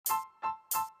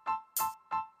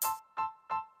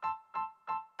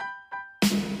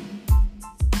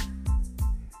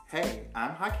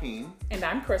Hakeem. And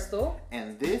I'm Crystal.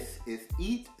 And this is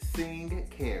Eat, Sing,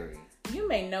 Carry. You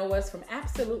may know us from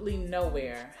absolutely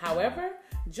nowhere. However,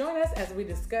 join us as we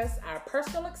discuss our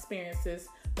personal experiences,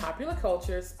 popular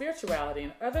culture, spirituality,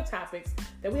 and other topics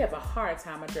that we have a hard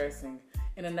time addressing.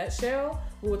 In a nutshell,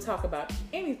 we will talk about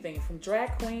anything from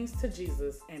drag queens to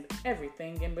Jesus and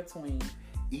everything in between.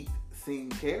 Eat, Sing,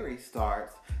 Carry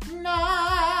starts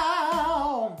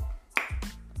now.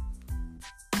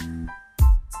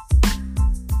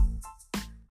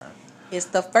 It's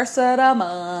the first of the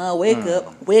month. Wake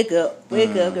up, wake up, wake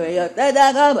up,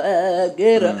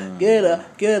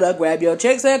 get up, grab your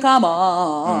chicks and come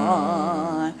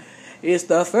on. It's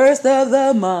the first of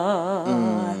the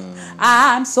month.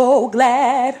 I'm so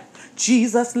glad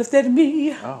Jesus lifted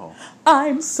me. Oh.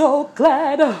 I'm so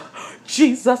glad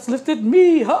Jesus lifted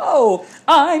me. Oh,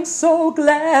 I'm so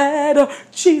glad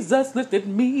Jesus lifted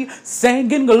me.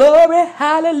 Singing glory,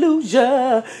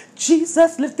 hallelujah.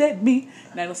 Jesus lifted me.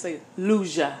 Now don't say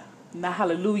luja, not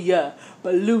hallelujah,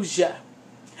 but luja.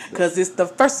 Because it's the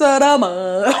first of the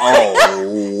month.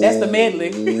 Oh. That's the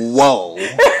medley. Whoa.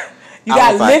 You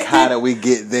got lifted. lifted. How did we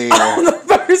get there? On the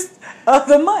first of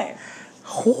the month.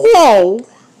 Whoa.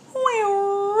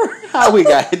 How we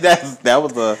got that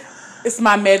was a... It's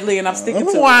my medley and I'm sticking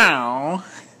to it. Wow.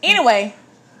 Anyway.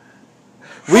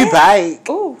 We bike.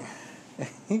 Ooh.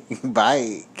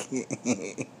 Bike.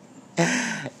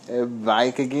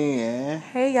 Bike again.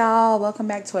 Hey y'all, welcome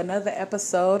back to another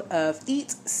episode of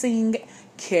Eat, Sing,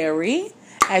 Carry.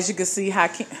 As you can see,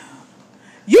 Hakeem,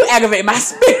 you aggravate my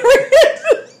spirit.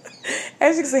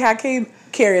 As you can see, Hakeem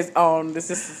carries on. This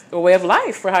is a way of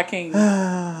life for Hakeem.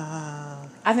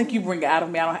 I think you bring it out of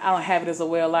me. I don't have it as a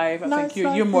way of life. I think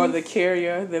you're more the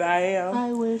carrier than I am.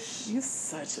 I wish. You're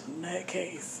such a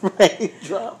nutcase.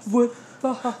 Raindrops would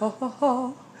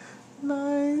fall.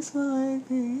 Nights like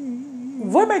these.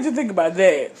 What made you think about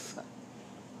that?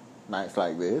 Nights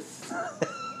like this.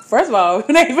 First of all,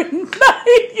 it ain't even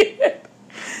night yet.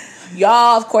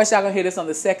 Y'all, of course, y'all gonna hear this on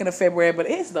the 2nd of February, but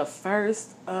it's the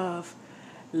 1st of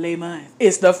Le Month.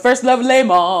 It's the 1st of Le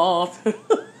Month.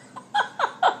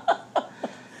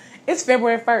 It's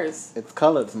February 1st. It's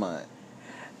Colors Month.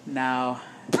 No.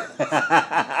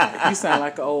 You sound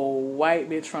like an old white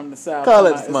bitch from the South.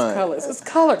 Colors Month. It's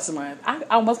Colors Month. I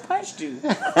almost punched you.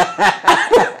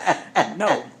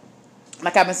 No.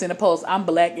 Like I've been seeing the post, I'm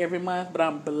black every month, but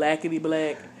I'm blackity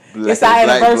black. It's our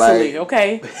anniversary,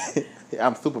 okay?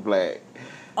 I'm super black.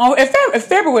 Oh, in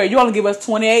February, you only give us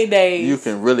 28 days. You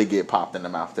can really get popped in the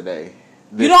mouth today.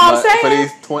 You know what I'm saying? For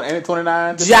these ain't it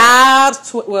 29?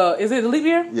 Jobs, well, is it a leap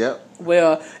year? Yep.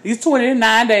 Well, these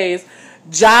 29 days,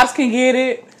 jobs can get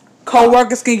it,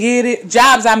 co-workers can get it.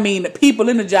 Jobs, I mean, the people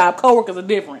in the job, co-workers are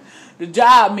different. The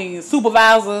job means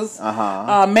supervisors,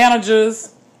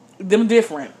 managers, them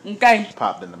different, okay?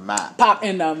 Popped in the mouth. Pop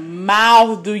in the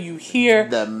mouth, do you hear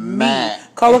the me? mouth.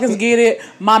 Co-workers get it,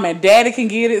 mom and daddy can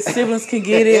get it, siblings can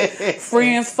get it,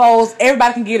 friends, foes,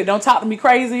 everybody can get it. Don't talk to me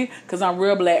crazy, because I'm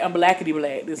real black. I'm blackity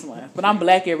black this month. But I'm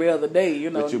black every other day,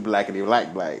 you know. But you blackity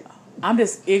black. I'm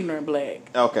just ignorant black.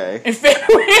 Okay. In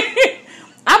February,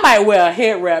 I might wear a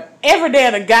head wrap every day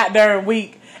of the goddamn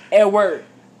week at work.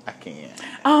 I can't.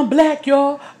 I'm black,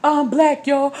 y'all. I'm black,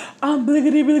 y'all. I'm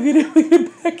bliggity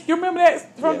black. You remember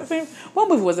that from the scene? What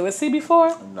movie was it? Was it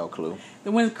CB4? No clue.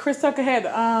 When Chris Tucker had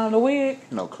the wig?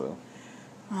 No clue.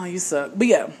 Oh, you suck. But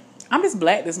yeah, I'm just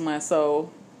black this month,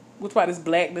 so we'll talk about this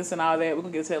blackness and all that. We're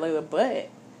going to get to that later. But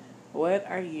what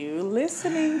are you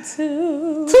listening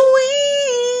to?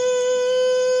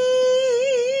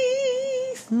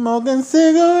 Smoking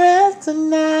cigarettes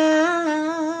tonight.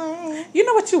 You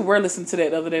know what, you were listening to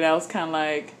that the other day. I was kind of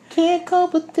like, can't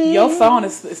cope with this. Your phone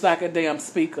is like a damn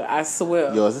speaker, I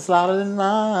swear. Yours is louder than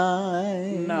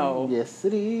mine. No. Yes,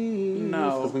 it is.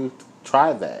 No. Because we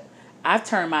tried that. I've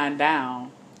turned mine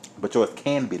down. But yours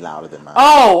can be louder than mine.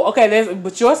 Oh, okay.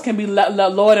 But yours can be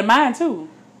lower than mine, too.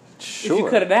 Sure. If you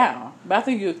cut it down. But I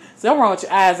think something wrong with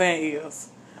your eyes and ears.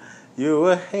 You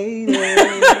a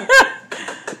hater.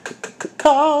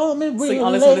 Call me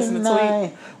real late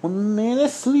night when men are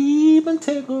sleep and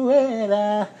take a red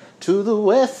eye to the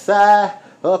west side,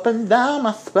 up and down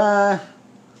my spine.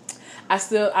 I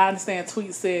understand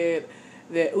Tweet said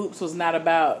that Oops was not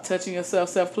about touching yourself,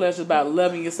 self-pleasure, about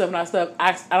loving yourself and all that stuff.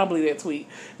 I don't believe that tweet.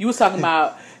 You was talking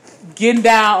about getting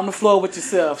down on the floor with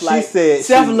yourself, like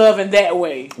self-loving that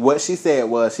way. What she said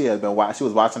was she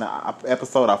was watching an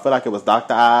episode. I feel like it was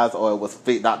Dr. Oz or it was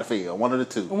Dr. Phil, one of the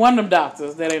two. One of them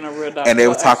doctors that ain't a real doctor. And they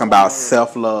were talking about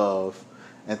self-love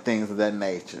and things of that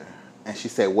nature. And she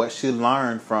said what she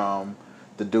learned from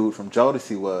the dude from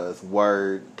Jodeci was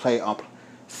wordplay.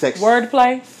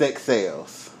 Sex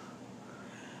sales.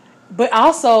 But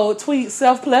also, tweet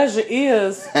self-pleasure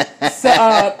is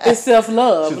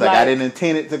self-love. She's like, I didn't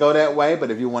intend it to go that way,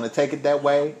 but if you want to take it that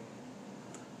way.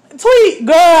 Tweet,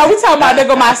 girl, we talking about they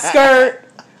go my skirt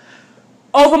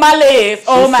over my legs.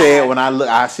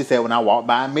 She said when I walk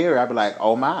by a mirror, I'd be like,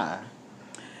 oh my.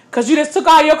 Because you just took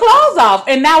all your clothes off,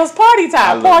 and now it's party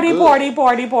time. Party.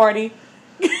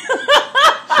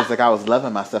 She's like, I was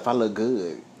loving myself. I look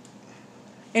good.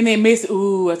 And then Miss,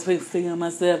 ooh, I was feeling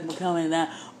myself coming down.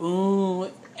 Ooh.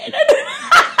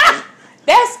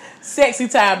 That's sexy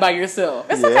time by yourself.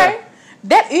 It's okay.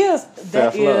 That is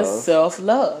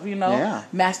self-love, you know? Yeah.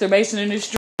 Masturbation in the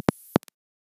street.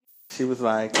 She was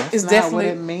like, that's it's not definitely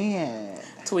what it meant.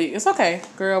 Tweet. It's okay,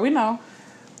 girl. We know.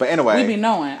 But anyway. We be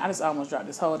knowing. I just almost dropped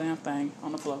this whole damn thing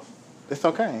on the floor. It's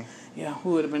okay. Yeah,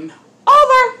 we would have been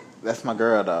over. That's my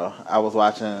girl, though. I was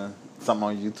watching something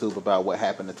on YouTube about what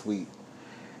happened to Tweet.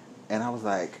 And I was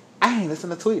like, I ain't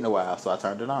listened to Tweet in a while, so I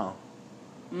turned it on.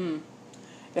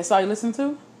 That's all you listen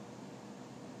to?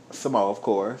 Samo, of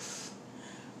course.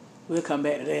 We'll come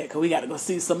back to that, because we got to go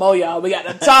see Samo, y'all. We got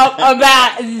to talk about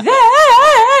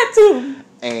that, too.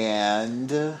 And,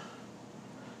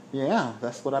 yeah,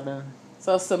 that's what I've been...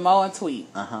 So, Samo and Tweet.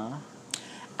 Uh-huh.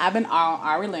 I've been on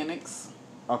Ari Lennox.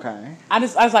 Okay. I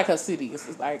just like her CD.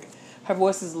 It's like, her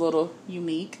voice is a little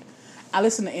unique. I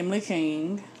listen to Emily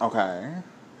King. Okay.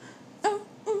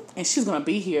 And she's going to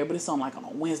be here, but it's on like on a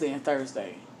Wednesday and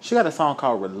Thursday. She got a song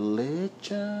called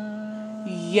Religion?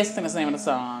 Yes, I think that's the name of the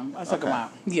song. I'll check them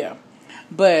out. Yeah.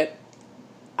 But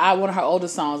one of her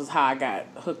oldest songs is how I got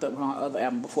hooked up on her other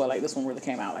album before, like this one really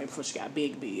came out, like before she got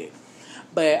big.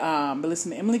 But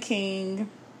listen to Emily King.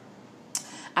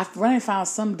 I randomly found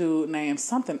some dude named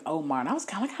something Omar, and I was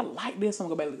kind of like, I like this. I'm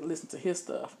going to go back and listen to his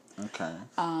stuff. Okay.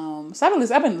 So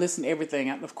I've been listening to everything.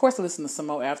 Of course, I listened to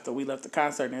Samo after we left the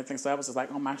concert and everything. So I was just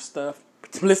like on my stuff.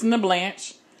 Listening to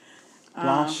Blanche.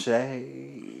 Blanche.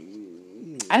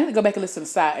 I need to go back and listen to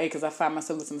Side A because I find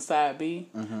myself listening to Side B.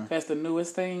 Mm-hmm. That's the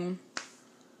newest thing.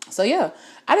 So yeah,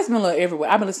 I just been a little everywhere.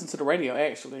 I've been listening to the radio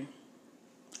actually.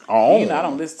 Oh. You know, I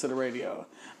don't listen to the radio.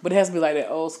 But it has to be like that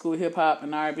old school hip hop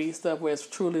and R&B stuff where it's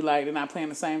truly like they're not playing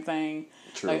the same thing.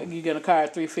 True. Like you get a car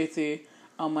at 350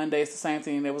 on Monday, it's the same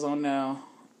thing that was on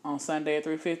Sunday at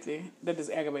 350. That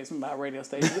just aggravates me about radio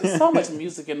stations. There's so much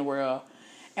music in the world.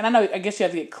 And I guess you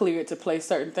have to get cleared to play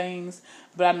certain things,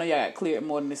 but I know y'all got cleared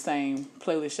more than the same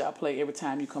playlist y'all play every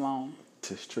time you come on.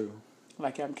 It's true.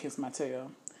 Like y'all can kiss my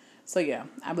tail. So yeah,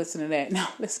 I'm listening to that. Now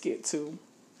let's get to.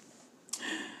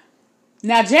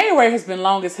 Now January has been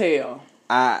long as hell.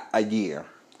 A year.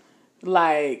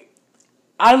 Like,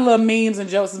 all the little memes and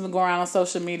jokes that's been going around on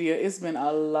social media, it's been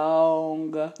a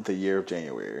long... The year of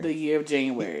January. The year of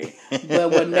January.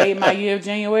 But what made my year of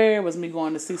January was me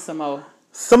going to see Samo.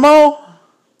 Samo?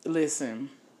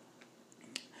 Listen.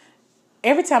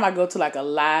 Every time I go to, like, a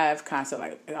live concert,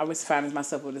 like, I always find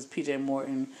myself with this PJ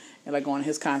Morton and, like, going to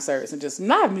his concerts and just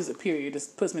live music, period,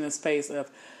 just puts me in the space of,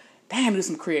 damn, do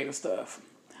some creative stuff.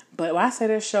 But when I say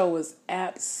that show was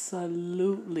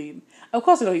absolutely... Of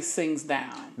course, you know, he sings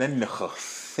down. That nigga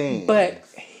sings. But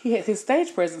his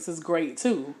stage presence is great,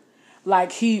 too.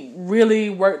 Like, he really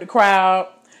worked the crowd.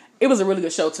 It was a really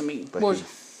good show to me. But he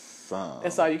sung.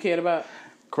 That's all you cared about?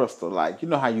 Crystal, like, you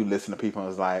know how you listen to people and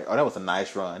it's like, oh, that was a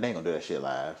nice run. They ain't gonna do that shit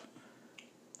live.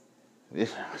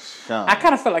 I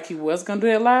kind of felt like he was gonna do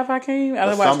that live. I can't. I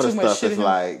don't watch too much shit. Some of the stuff is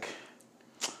like,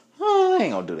 oh, they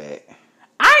ain't gonna do that.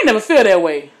 I ain't never feel that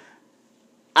way.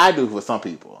 I do for some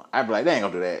people. I'd be like, they ain't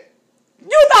gonna do that.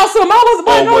 You thought Samo was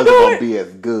gonna do it? Or was it gonna be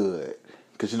as good?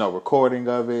 Because, you know, recording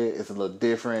of it is a little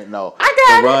different. No,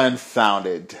 the run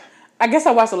sounded... I guess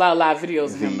I watched a lot of live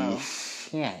videos of him, though.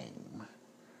 Shame.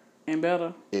 And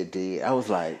better? It did. I was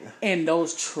like... And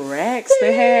those tracks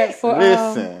they had for...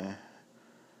 Listen.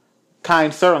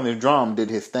 Kind Certainly Drum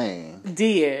did his thing.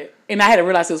 Did. And I had to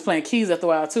realize he was playing keys after a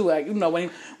while, too. Like, you know,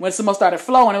 when Samo started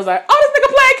flowing, it was like, oh, this nigga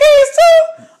playing keys,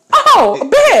 too? Oh,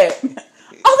 bet.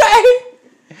 Okay.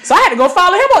 So I had to go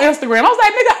follow him on Instagram. I was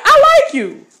like, nigga, I like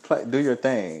you. Do your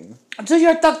thing. Do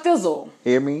your thuck thizzle.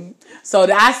 Hear me? So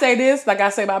I say this, like I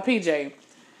say about PJ.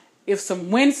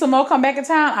 When Samo come back in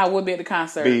town, I will be at the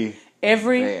concert.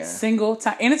 Every single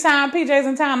time. Anytime PJ's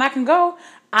in town I can go,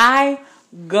 I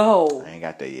go. I ain't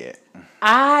got that yet.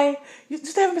 You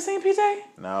still haven't been seeing PJ?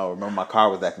 No, remember my car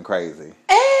was acting crazy.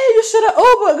 Hey, you should have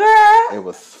Ubered, girl. It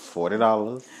was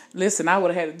 $40. Listen, I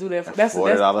would have had to do that. That's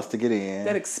 $40 to get in.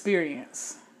 That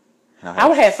experience. I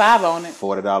would have had $5 on it.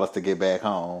 $40 to get back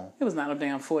home. It was not no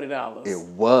damn $40. It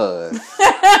was.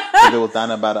 It was down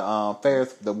there by the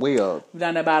Ferris, the wheel.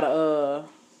 Down there by the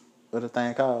what the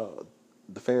thing called?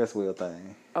 The Ferris wheel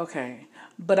thing. Okay.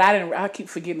 But I keep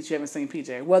forgetting that you haven't seen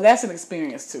PJ. Well, that's an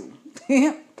experience too.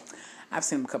 I've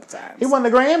seen him a couple times. He won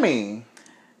the Grammy.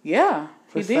 Yeah,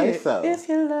 he did. Say So. If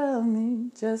you love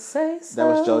me, just say so. That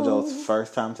was JoJo's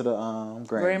first time to the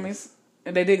Grammys.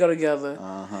 And they did go together.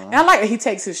 And I like that he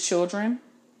takes his children.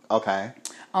 Okay.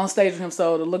 On stage with him.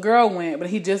 So the little girl went, but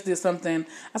he just did something.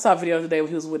 I saw a video today where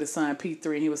he was with his son P3,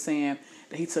 and he was saying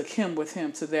that he took him with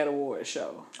him to that award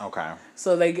show. Okay.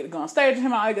 So they get to go on stage with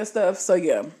him and all that good stuff. So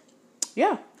yeah.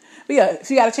 Yeah. But yeah, if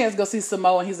you got a chance to go see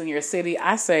Samoa and he's in your city,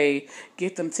 I say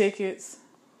get them tickets.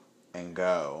 And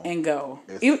go.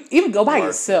 Even go by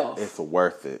yourself. It's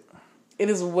worth it. It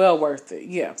is well worth it.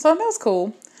 Yeah. So that was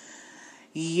cool.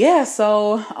 Yeah,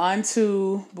 so on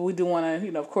to, but we do want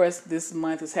to, of course, this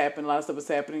month has happened, a lot of stuff is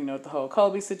happening, with the whole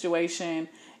Kobe situation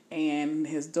and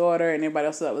his daughter and everybody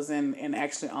else that was in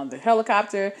actually on the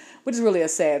helicopter, which is really a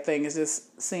sad thing, is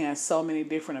just seeing so many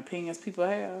different opinions people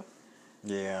have.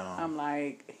 Yeah. I'm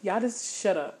like, y'all just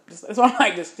shut up. That's why I'm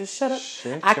like, just shut up.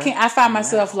 I find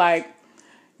myself like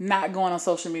not going on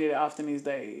social media that often these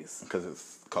days. Because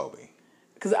it's Kobe.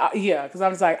 Because I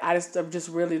was like, I just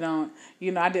really don't,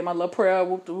 I did my little prayer,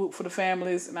 whoop the whoop for the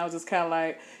families, and I was just kind of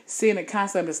like seeing it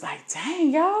constantly. I'm just like,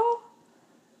 dang, y'all,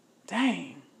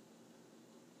 dang.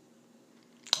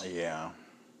 Yeah.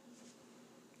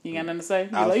 You got nothing to say?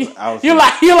 You're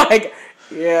like,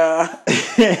 yeah.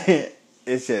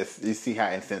 It's just, you see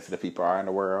how insensitive people are in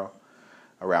the world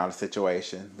around the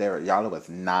situation. It was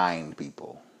 9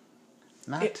 people.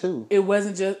 Not 2. It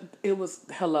wasn't just, it was,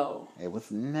 hello. It was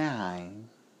 9.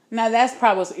 Now, that's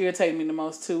probably what's irritating me the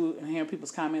most, too, and hearing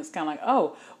people's comments, kind of like,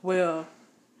 oh, well,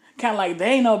 kind of like,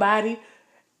 they ain't nobody.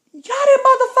 Y'all didn't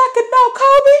motherfucking know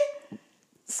Kobe?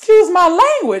 Excuse my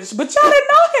language, but y'all didn't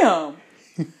know him.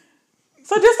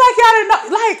 So just like y'all didn't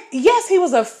know, like, yes, he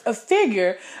was a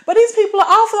figure, but these people are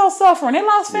also suffering. They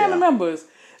lost family members.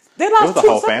 They lost it was the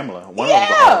whole family.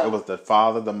 It was the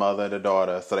father, the mother, the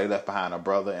daughter. So they left behind a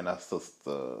brother and a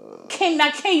sister. Can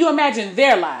you imagine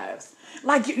their lives?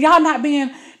 Like, y'all not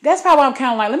being... That's probably why I'm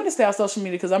kind of like, let me just stay on social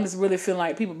media, because I'm just really feeling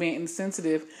like people being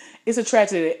insensitive. It's a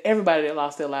tragedy that everybody that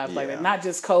lost their lives like that. Not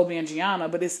just Kobe and Gianna,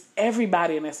 but it's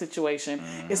everybody in that situation.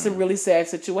 Mm-hmm. It's a really sad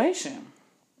situation.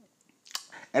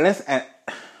 And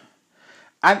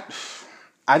I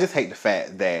just hate the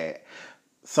fact that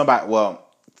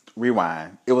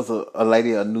rewind. It was a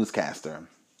lady, a newscaster.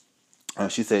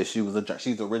 She said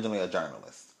she's originally a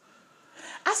journalist.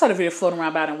 I saw the video floating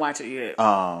around, but I didn't watch it yet.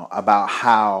 About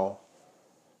how,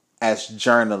 as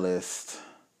journalists,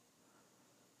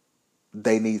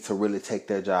 they need to really take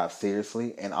their job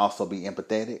seriously and also be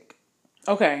empathetic.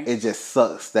 Okay. It just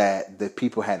sucks that the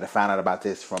people had to find out about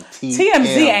this from TMZ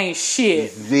ain't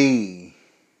shit.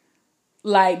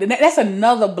 Like, that's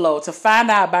another blow, to find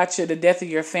out about the death of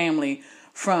your family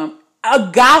from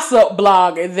a gossip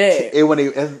blog at that.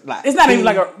 It's not even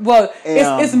like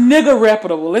it's nigga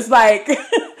reputable. It's like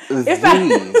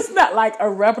it's not like a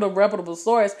reputable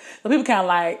source. So people kind of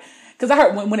like, because I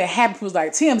heard when it happened, people was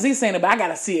like, TMZ saying it, but I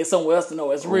gotta see it somewhere else to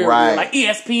know it's real. Right. Real. Like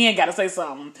ESPN gotta say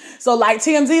something. So like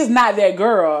TMZ is not that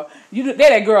girl. They're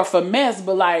that girl for mess,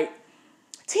 but like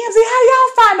TMZ, how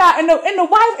y'all find out? And the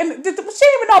wife, and she didn't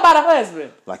even know about her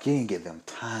husband. Like, you didn't give them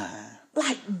time.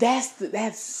 Like,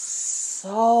 that's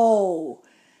so...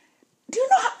 Do you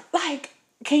know how, like,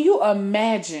 can you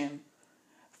imagine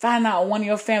finding out one of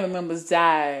your family members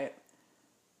died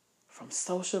from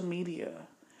social media?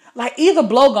 Like, either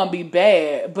blow gonna be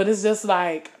bad, but it's just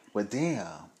like... Well, damn.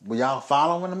 Were y'all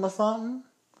following them or something?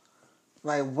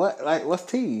 Like, what? Like, what's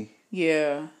tea?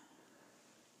 Yeah.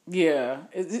 Yeah,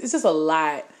 it's just a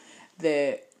lot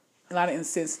of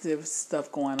insensitive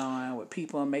stuff going on with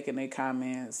people and making their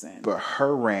comments. But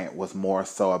her rant was more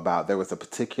so about, there was a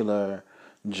particular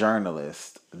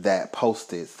journalist that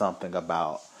posted something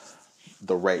about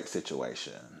the rape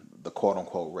situation, the quote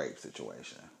unquote rape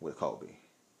situation with Kobe.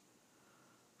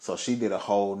 So she did a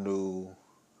whole new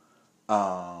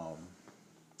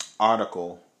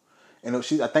article, and I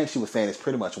think she was saying it's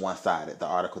pretty much one-sided, the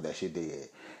article that she did.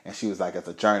 And she was like, as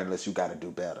a journalist, you got to do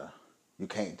better. You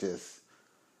can't just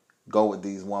go with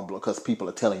these one blow because people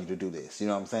are telling you to do this. You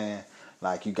know what I'm saying?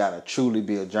 Like, you got to truly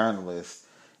be a journalist,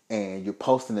 and you're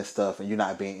posting this stuff and you're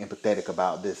not being empathetic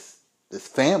about this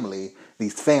family,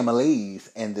 these families,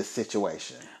 and this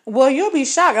situation. Well, you'll be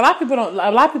shocked. A lot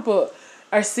of people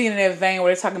are seeing in that vein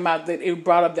where they're talking about that it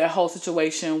brought up that whole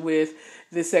situation with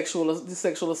the sexual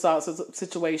assault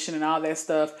situation and all that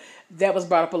stuff. That was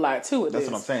brought up a lot too. That's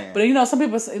what I'm saying. But some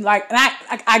people like, and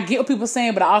I get what people are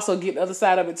saying, but I also get the other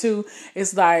side of it too.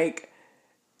 It's like,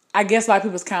 I guess a lot of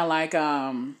people's kind of like,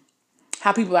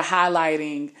 how people are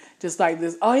highlighting just like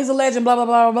this. Oh, he's a legend, blah blah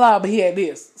blah blah blah. But he had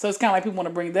this, so it's kind of like people want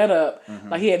to bring that up.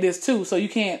 Like he had this too, so you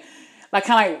can't like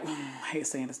kind of like I hate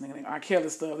saying this nigga R. Kelly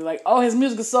stuff. They're like, oh, his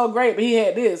music is so great, but he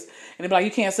had this, and they're like,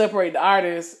 you can't separate the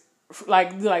artist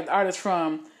like the artist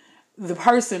from the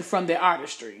person from their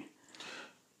artistry.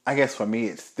 I guess for me,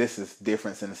 this is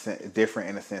different in a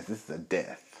sense. This is a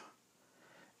death,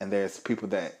 and there's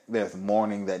there's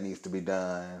mourning that needs to be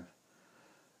done.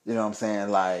 You know what I'm saying?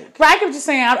 Like, but I get what you're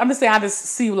saying. I'm just saying I just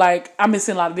see like I'm just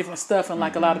seeing a lot of different stuff and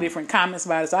like a lot of different comments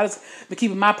about it. So I just been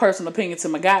keeping my personal opinion to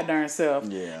my goddamn self.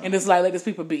 Yeah. And just like let these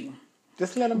people be.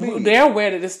 Just let them be. They're aware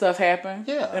that this stuff happened.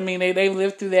 Yeah. I mean they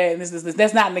lived through that, and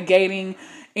that's not negating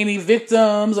any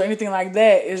victims or anything like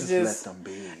that. It's just let them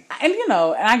be. And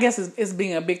and I guess it's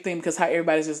being a big thing because how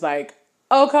everybody's just like,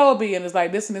 oh, Kobe, and it's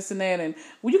like this and this and that, and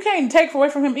well, you can't take away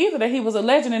from him either that he was a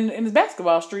legend in his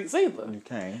basketball streets either. You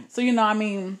can't. So I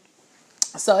mean,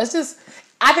 so it's just,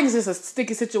 I think it's just a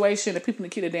sticky situation that people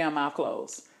need to keep their damn mouth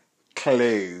closed.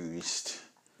 Closed.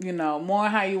 More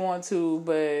how you want to,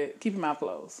 but keep your mouth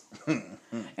closed. And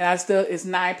it's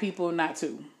 9 people, not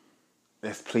 2.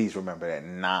 Let's please remember that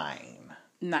 9.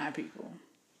 9 people.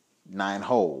 9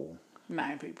 whole.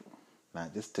 9 people.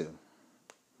 Not just 2.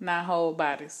 9 whole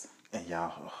bodies. And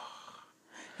y'all.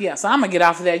 Yeah, so I'm gonna get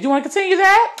off of that. You want to continue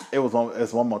that?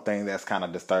 It's one more thing that's kind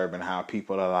of disturbing. How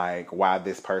people are like, why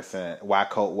this person? Why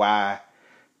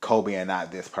Kobe and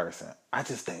not this person? I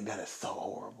just think that is so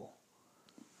horrible.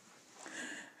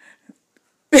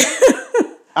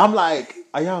 I'm like,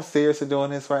 are y'all seriously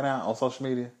doing this right now on social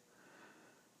media?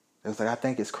 It was like, I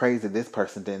think it's crazy this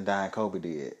person didn't die and Kobe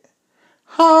did.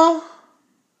 Huh?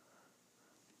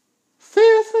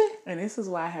 Seriously? And this is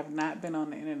why I have not been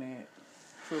on the internet.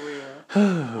 For real.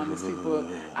 On these people.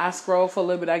 I scroll for a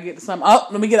little bit, I get to something. Oh,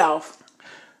 let me get off.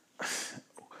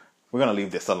 We're going to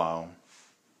leave this alone.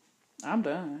 I'm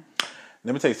done.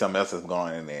 Let me tell you something else that's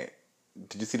going on in there.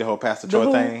 Did you see the whole Pastor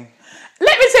Troy thing?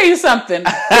 Let me tell you something.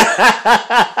 I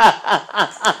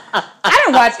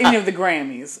didn't watch any of the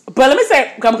Grammys. But let me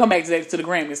say, I'm come back to the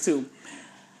Grammys too.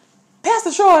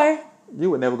 Pastor Troy. You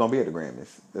were never going to be at the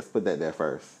Grammys. Let's put that there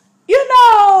first.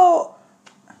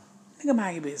 Think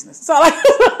about your business. So like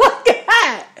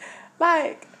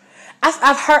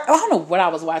I've heard, I don't know what I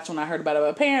was watching when I heard about it, but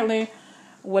apparently,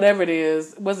 whatever it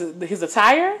is, was it his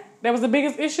attire? That was the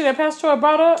biggest issue that Pastor Troy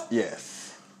brought up?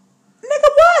 Yes. Nigga,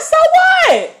 what? So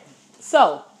what?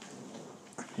 So.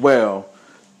 Well,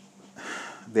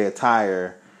 the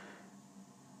attire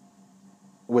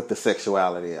with the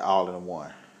sexuality all in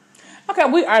one. Okay,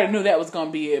 we already knew that was going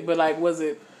to be it, but like, was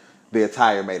it? The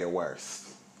attire made it worse.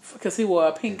 Because he wore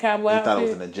a pink cowboy outfit? He thought it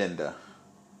was an agenda.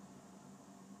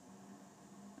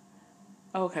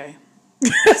 Okay.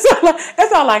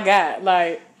 That's all I got.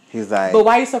 Like, he's like, but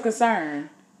why are you so concerned?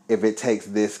 If it takes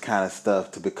this kind of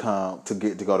stuff to go to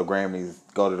the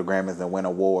Grammys and win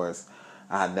awards,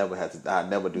 I'd never do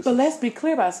something. But let's be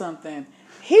clear about something.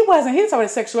 He talking about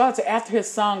his sexuality after his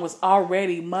song was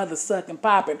already mother sucking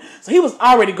popping. So he was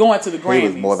already going to the Grammys. He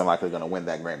was more than likely going to win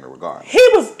that Grammy regardless. He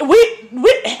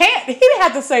didn't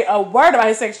have to say a word about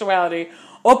his sexuality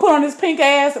or put on his pink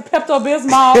ass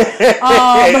Pepto-Bismol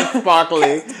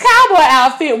sparkly cowboy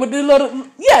outfit with the little, he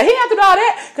didn't have to do all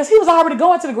that because he was already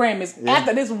going to the Grammys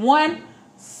after this one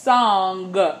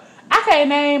song. I can't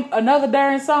name another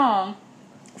darn song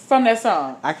from that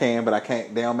song. I can, but I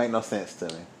can't. They don't make no sense to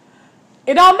me.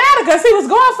 It don't matter because he was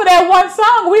going for that one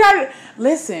song.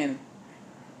 Listen,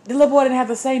 the little boy didn't have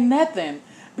to say nothing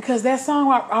because that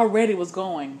song already was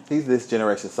going. He's this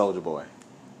generation Soulja Boy.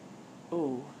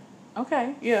 Ooh,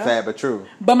 okay, yeah. Sad but true.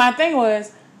 But my thing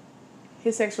was,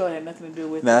 his sexuality had nothing to do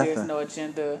with it. Nothing. There's no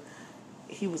agenda.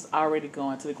 He was already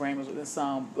going to the Grammys with this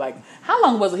song. Like, how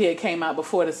long was it he had came out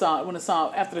before the song?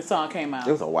 After the song came out?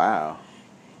 It was a while.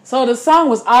 So the song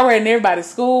was already in everybody's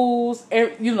schools.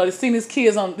 They seen these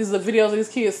kids on these are videos of these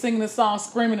kids singing this song,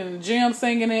 screaming in the gym,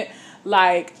 singing it.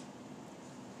 Like,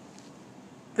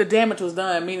 the damage was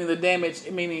done. Meaning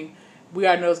we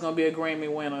already know it's gonna be a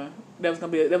Grammy winner. That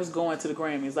was going to the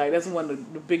Grammys. Like, that's one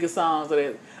of the biggest songs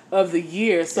of the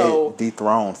year. So it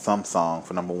dethroned some song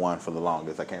for number 1 for the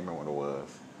longest. I can't remember what it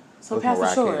was. So it was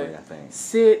Pastor Troy, Carey, I think.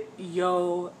 Sit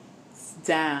yo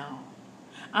down.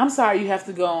 I'm sorry you have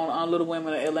to go on Little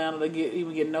Women in Atlanta to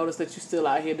get noticed that you're still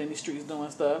out here in these streets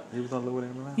doing stuff. He was on Little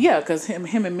Women in Atlanta? Yeah, because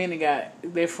him and Minnie got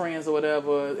their friends or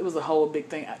whatever. It was a whole big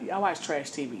thing. I watch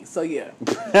trash TV, so yeah.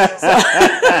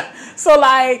 So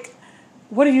like,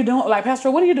 what are you doing? Like, Pastor,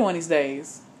 what are you doing these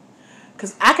days?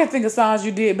 Because I can think of songs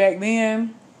you did back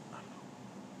then.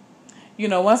 You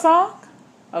know one song?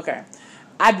 Okay.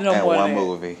 I know more than that. And one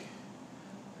movie.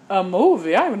 A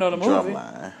movie? I don't even know the movie.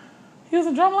 Drumline. He was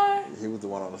in Drumline? He was the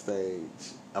one on the stage.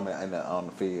 I mean, on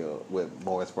the field with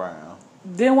Morris Brown.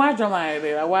 Didn't watch Drumline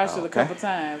there. I watched it a Okay. couple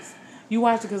times. You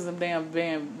watched it because of them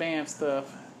damn Bam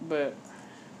stuff, but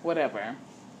whatever.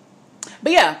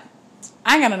 But yeah,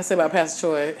 I ain't got nothing to say about Pastor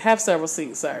Troy. Have several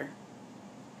seats, sir,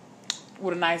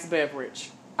 with a nice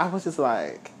beverage. I was just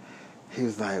like, he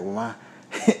was like, well, my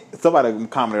somebody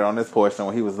commented on this portion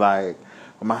when he was like,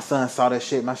 when my son saw that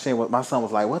shit, my son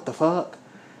was like, what the fuck?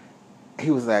 He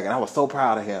was like, and I was so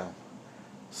proud of him.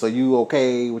 So you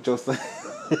okay with your son?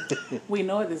 We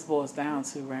know what this boils down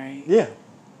to, right? Yeah.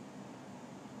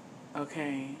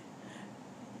 Okay.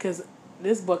 Because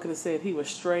this book could have said he was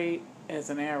straight as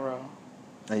an arrow.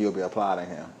 And you'll be applauding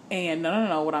him. And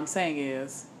no. What I'm saying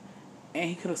is, and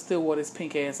he could have still wore this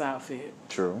pink ass outfit.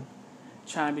 True.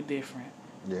 Trying to be different.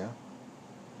 Yeah.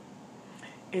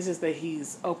 It's just that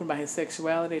he's open about his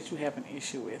sexuality that you have an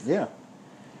issue with. Yeah.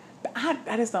 But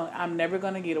I just don't, I'm never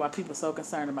going to get why people are so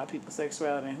concerned about people's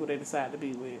sexuality and who they decide to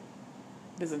be with.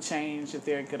 It doesn't change if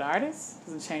they're a good artist. It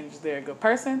doesn't change if they're a good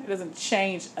person. It doesn't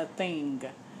change a thing.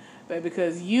 But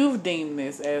because you've deemed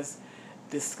this as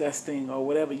disgusting or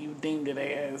whatever you deemed it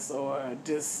as, or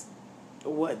just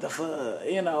what the fuck,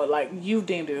 like you've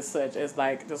deemed it as such as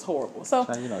like just horrible. So,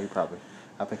 He probably,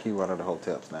 I think he running the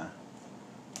hotels now.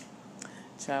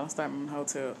 child, I'm starting in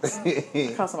hotel.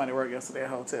 I called somebody to work yesterday at a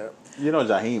hotel.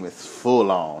 Jaheim is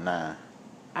full on now.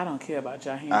 I don't care about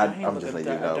Jaheim. I'm Jaheim was just a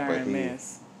letting you know, but darn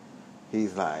mess.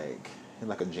 He's like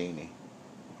a genie.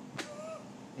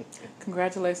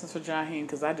 Congratulations for Jaheim,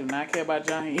 because I do not care about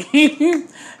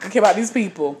Jaheim. I care about these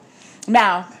people.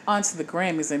 Now, on to the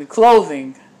Grammys and the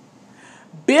clothing.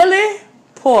 Billy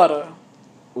Porter.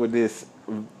 With this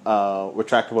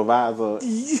retractable visor.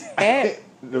 Hat.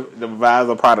 the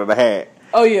visor part of the hat.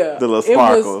 Oh, yeah. The little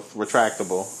sparkles.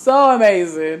 Retractable. So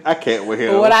amazing. I can't with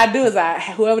him. But what I do is,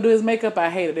 whoever do his makeup, I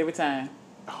hate it every time.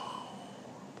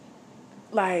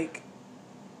 Like,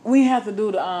 we have to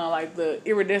do the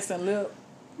iridescent lip.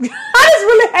 I just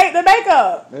really hate the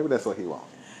makeup. Maybe that's what he wants.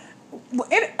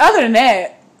 Other than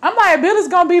that, I'm like, Billy's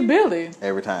gonna be Billy.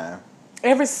 Every time.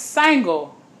 Every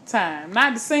single time.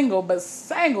 Not single, but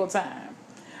single time.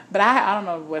 But I don't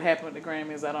know what happened with the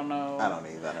Grammys. I don't know. I don't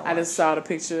either. I just saw the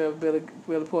picture of Billy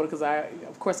Porter because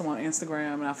of course I'm on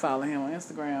Instagram and I follow him on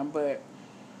Instagram. But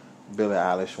Billie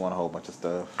Eilish won a whole bunch of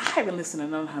stuff. I haven't listened to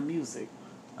none of her music.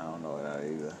 I don't know that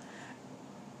either.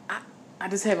 I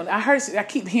just haven't. I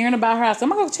keep hearing about her. I said, I'm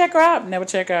going to go check her out. Never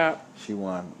check her out. She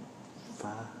won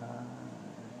 5.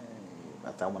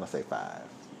 I want to say 5.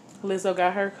 Lizzo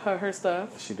got her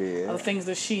stuff. She did. All the things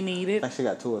that she needed. I think she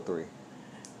got 2 or 3.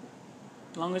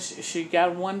 As long as she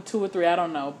got 1, 2, or 3, I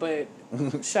don't know. But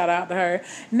shout out to her.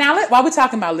 Now, while we're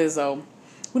talking about Lizzo,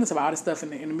 we don't talk about all this stuff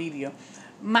in the media.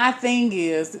 My thing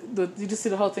is, you just see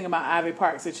the whole thing about Ivy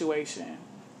Park situation.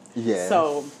 Yeah.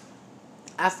 So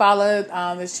I followed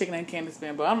this chick named Candace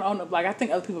Van, but I don't know. Like, I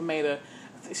think other people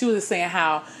she was just saying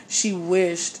how she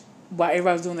wished while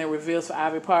everybody was doing their reveals for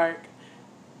Ivy Park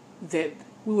that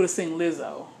we would have seen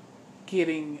Lizzo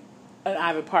getting an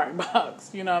Ivy Park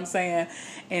box. You know what I'm saying?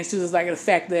 And she was just like the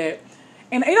fact that,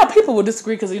 and people would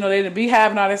disagree because they didn't be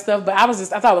having all that stuff. But I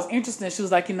thought it was interesting. She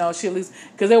was like, she at least,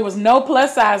 because there was no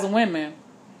plus size women.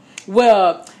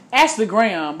 Well, Ashley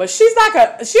Graham, but she's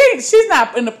like she's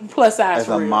not in the plus size. As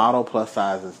a model, plus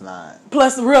size is not.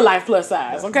 Plus real life plus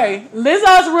size. That's okay,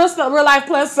 Lizzo's real life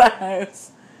plus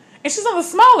size, and she's on the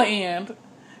smaller end.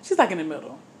 She's like in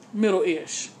the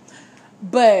middle-ish.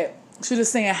 But she was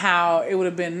just saying how it would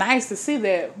have been nice to see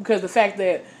that because the fact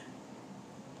that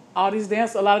a lot of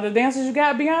the dancers you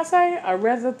got Beyonce are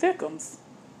rather thickums.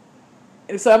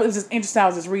 And so it was just interesting. I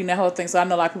was just reading that whole thing. So I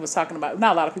know a lot of people was talking about,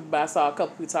 not a lot of people, but I saw a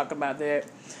couple people talking about that.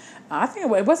 I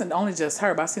think it wasn't only just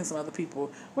her, but I've seen some other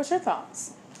people. What's your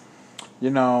thoughts?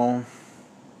 It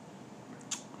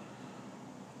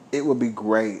would be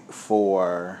great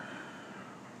for,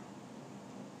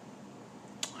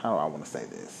 how do I want to say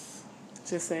this?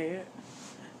 Just say it.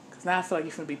 Because now I feel like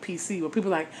you're going to be PC, where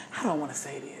people are like, I don't want to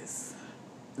say this.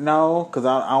 No, because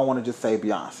I don't want to just say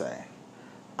Beyonce.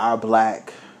 Our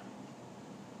black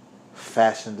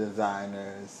fashion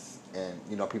designers and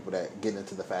people that get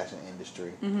into the fashion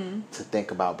industry to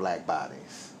think about black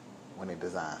bodies when they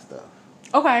design stuff.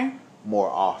 Okay. More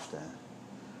often,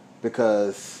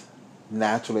 because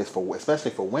naturally,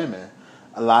 especially for women,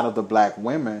 a lot of the black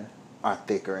women are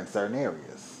thicker in certain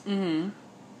areas.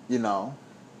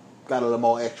 Got a little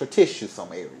more extra tissue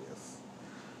some areas.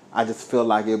 I just feel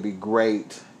like it'd be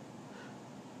great.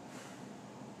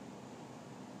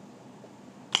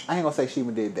 I ain't gonna say she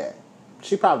even did that.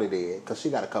 She probably did, because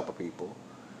she got a couple people,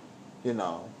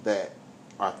 that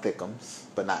are thickums,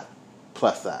 but not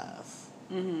plus size.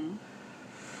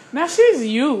 Now she's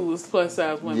used plus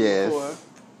size women Yes. before.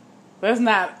 That's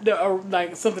not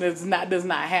like something does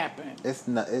not happen. It's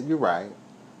not. You're right.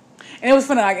 And it was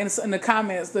funny, like in the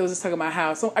comments, they was just talking about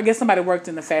how. So I guess somebody worked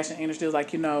in the fashion industry. It was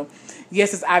like,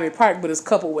 yes, it's Ivy Park, but it's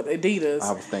coupled with Adidas.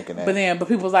 I was thinking that. But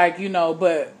people was like,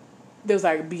 but there was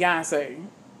like Beyonce.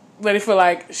 But they feel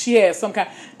like she had some kind.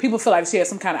 People feel like she had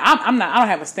some kind of. I don't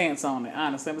have a stance on it.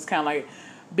 Honestly, it's kind of like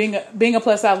being a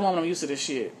plus size woman. I'm used to this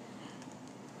shit.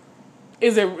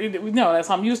 Is it? No, that's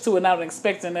how I'm used to it. Not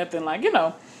expecting nothing like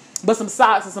but some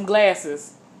socks and some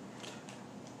glasses.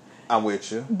 I'm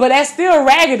with you. But that's still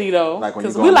raggedy though, Like when you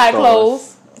because go we in the like stores.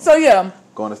 clothes. So yeah,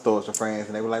 Going to stores with friends,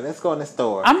 and they were like, "Let's go in the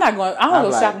store." I'm not going. I don't I'm go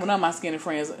like, shopping with none of my skinny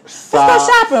friends. Let's socks.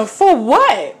 go shopping for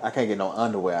what? I can't get no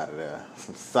underwear out of there.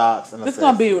 Some socks and It's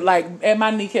gonna be like at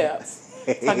my kneecaps.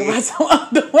 Talking about some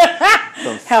underwear.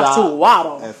 some Have to socks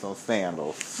waddle. and some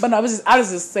sandals. But no, I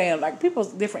was just saying, like,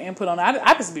 people's different input on it.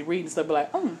 I just be reading stuff, be like,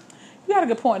 you got a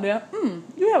good point there.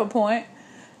 You have a point.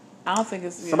 I don't think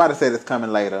it's... Somebody said it's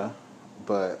coming later,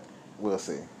 but we'll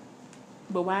see.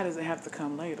 But why does it have to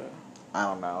come later? I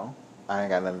don't know. I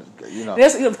ain't got nothing,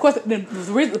 There's, of course,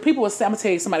 the people was... I'm going to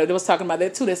tell you somebody that was talking about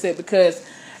that, too. They said because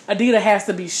Adidas has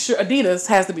to be sure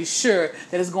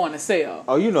that it's going to sell.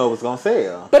 Oh, it was going to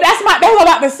sell. But that's what I'm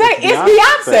about to say.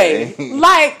 It's Beyonce.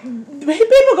 Like,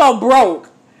 people go broke.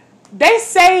 They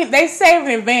save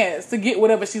in advance to get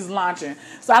whatever she's launching.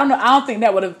 So I don't know. I don't think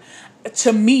that would have.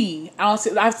 To me, I don't see.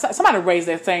 Somebody raised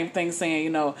that same thing,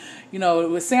 saying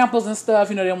with samples and stuff.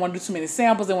 They don't want to do too many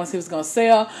samples. They want to see what's going to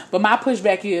sell. But my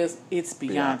pushback is it's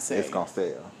Beyonce. It's going to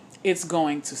sell. It's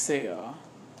going to sell.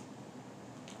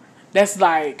 That's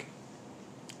like,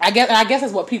 I guess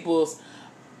that's what people's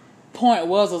point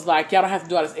was like, y'all don't have to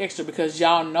do all this extra because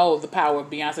y'all know the power of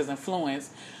Beyonce's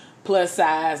influence. Plus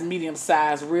size, medium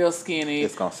size, real skinny.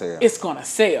 It's gonna sell. It's gonna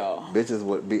sell. Bitches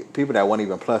would be people that weren't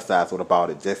even plus size would have bought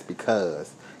it just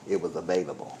because it was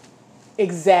available.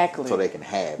 Exactly. So they can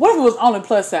have it. What if it was only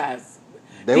plus size?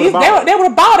 They would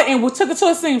have bought it and took it to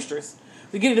a seamstress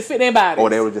to get it to fit their body. Or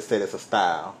they would just say it's a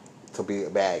style to be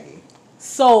baggy.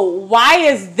 So why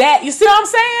is that? You see what I'm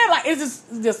saying? Like it's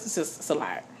just a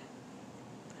lie.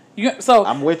 So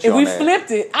I'm with you if on we that. flipped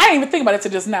it, I didn't even think about it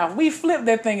till just now. If we flipped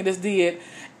that thing and just did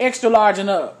extra large and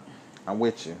up. I'm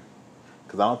with you.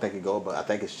 Because I don't think it but I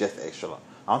think it's just extra large.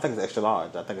 I don't think it's extra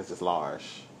large. I think it's just large.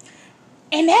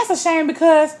 And that's a shame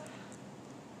because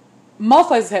most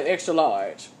places have extra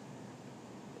large.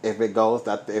 If it goes,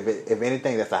 if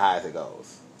anything, that's the highest it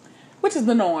goes. Which is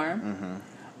the norm. Mm-hmm.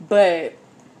 But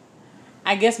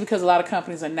I guess because a lot of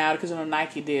companies are now, because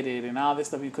Nike did it and all this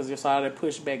stuff, because there's all that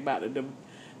pushback about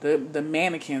the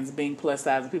mannequins being plus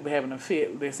size and people having a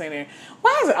fit. They're saying,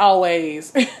 why is it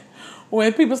always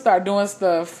when people start doing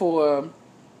stuff for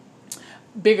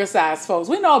bigger size folks?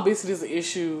 We know obesity is an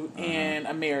issue in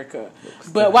America,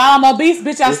 but while I'm obese,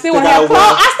 bitch, I still want to have clothes.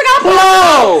 I still got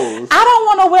clothes. I don't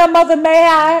want to wear Mother May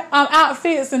I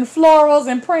outfits and florals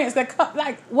and prints that come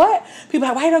like what people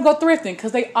like. Why you don't go thrifting?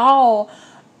 Because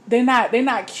they're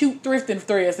not cute thrifting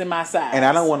threads in my size. And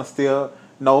I don't want to steal.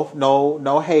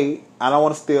 No hate. I don't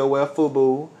want to still wear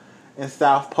FUBU and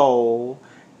South Pole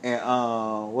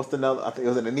and what's another? I think it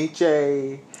was a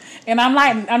Nietzsche. And I'm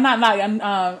not like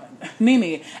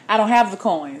Nene. I don't have the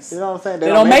coins. You know what I'm saying? They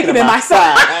don't make it in my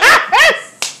size.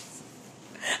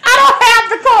 I don't have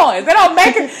the coins. They don't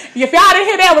make it. If y'all didn't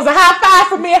hear that, it was a high five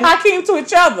for me and Hakeem to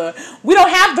each other. We don't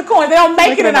have the coins. They don't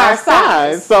make it in our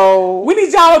size. So we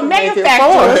need y'all to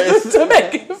manufacture to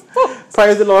make it for us.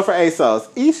 Praise the Lord for ASOS.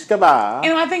 Ish kabah.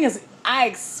 And my thing is, I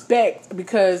expect,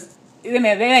 because it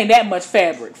ain't that much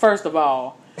fabric, first of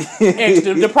all.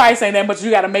 Extra. The price ain't that much.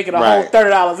 You got to make it a whole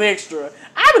 $30 extra.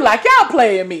 I be like, y'all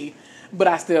playing me. But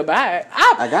I still buy it.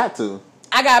 I got to.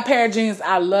 I got a pair of jeans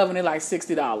I love and they're like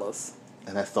 $60.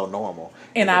 And that's so normal.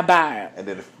 And I buy it. And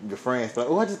then your friends be like,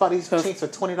 oh, I just bought these jeans for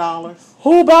 $20.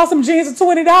 Who bought some jeans for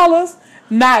 $20?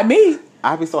 Not me.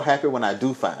 I'd be so happy when I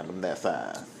do find them that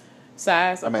size.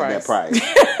 Size or that price?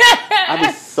 I'd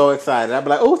be so excited. I'd be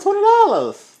like, oh,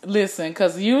 $20. Listen,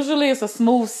 because usually it's a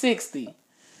smooth 60.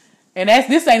 And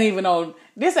this ain't even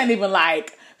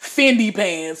like Fendi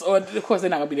pants. Or, of course, they're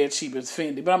not going to be that cheap as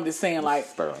Fendi. But I'm just saying,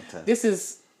 like, Burlington. This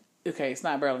is, okay, it's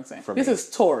not Burlington. For this me. is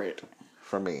Torrid.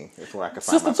 For me, it's where I can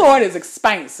find Sister Torrid is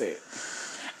expensive.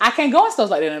 I can't go in stores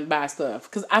like that and buy stuff.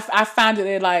 Because I find it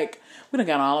that, like, we done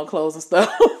got all our clothes and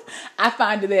stuff. I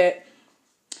find it that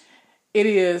it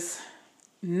is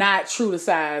not true to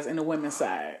size in the women's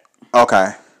side.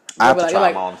 Okay. I have to try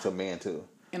like, them on to men, too.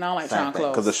 And I don't like trying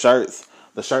clothes. Because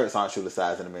the shirts aren't true to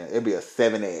size in the men. It'd be a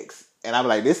 7X. And I'm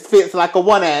like, this fits like a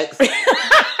 1X.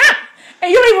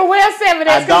 And you don't even wear 7X.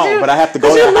 I don't, but I have to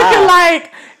go you're that looking high.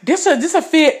 like this a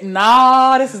fit.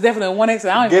 Nah, this is definitely a 1X.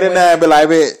 I don't Get in there and be like,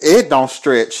 it don't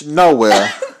stretch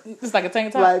nowhere. It's like a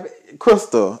tank top. Like,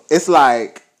 Crystal, it's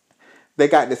like they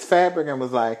got this fabric and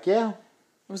was like, yeah.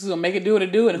 We're just gonna make it do what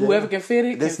it do, and whoever can fit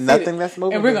it, There's can nothing fit it. that's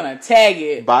moving. And we're gonna tag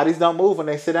it. Bodies don't move when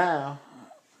they sit down.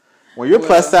 When you're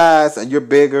plus size and you're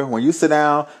bigger, when you sit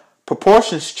down,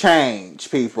 proportions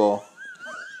change, people.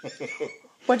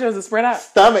 What does it spread out?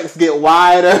 Stomachs get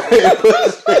wider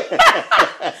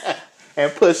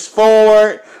and push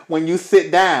forward when you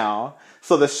sit down.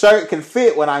 So the shirt can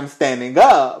fit when I'm standing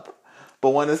up,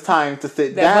 but when it's time to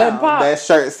sit down, that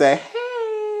shirt say, hey.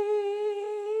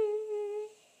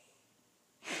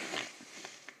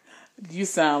 You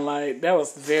sound like that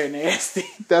was very nasty.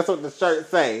 That's what the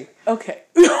shirt say. Okay.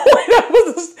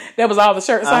 that was all the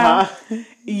shirt sound?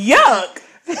 Yuck.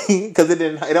 Because it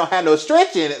don't have no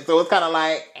stretch in it, so it's kind of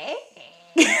like,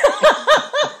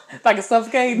 like a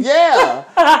suffocating. Yeah.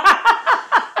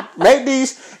 Make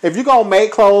these. If you're gonna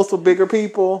make clothes for bigger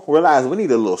people, realize we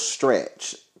need a little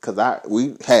stretch.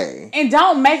 And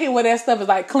don't make it where that stuff is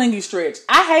like clingy stretch.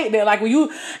 I hate that. Like when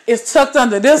it's tucked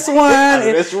under this one,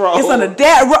 this row. It's under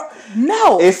that row.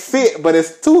 No, it fit, but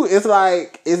it's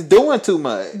like it's doing too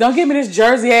much. Don't give me this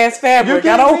jersey ass fabric.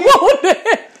 I don't want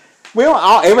that.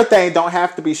 Everything don't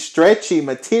have to be stretchy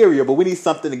material, but we need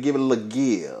something to give it a little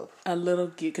give. A little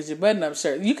give, because your button-up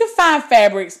shirt. You can find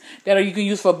fabrics that you can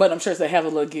use for button-up shirts that have a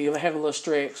little give, have a little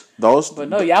stretch. But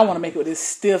no, y'all want to make it with this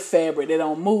stiff fabric that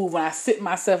don't move. When I sit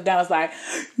myself down, it's like.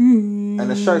 And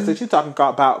the shirts that you talking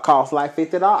about cost like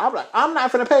 $50. I'm like, I'm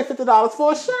not gonna pay $50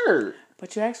 for a shirt.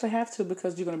 But you actually have to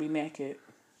because you're gonna be naked.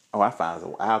 Oh,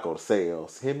 I'll go to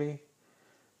sales. Hear me?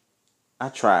 I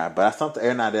try, but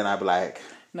every now and then I be like.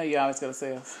 No, you always go to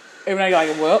sales. Every now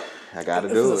you're like, well, I gotta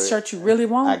do it. This is a shirt you really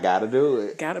want. I gotta do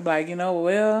it. Gotta be like,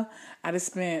 well, I just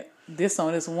spent this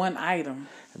on this one item.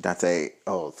 Dante,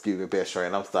 excuse me, best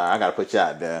friend. I'm sorry, I gotta put you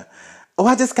out there. Oh,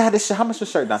 I just got this shirt. How much was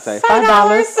the shirt, Dante?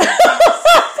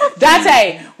 $5.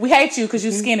 Dante, we hate you because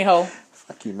you skinny hoe.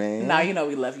 Fuck you, man. Now you know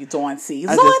we love you, Dante.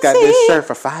 I just got this shirt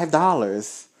for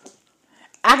 $5.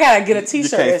 I gotta get a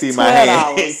T-shirt. You can't see my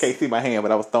hand. You can't see my hand,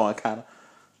 but I was throwing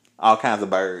all kinds of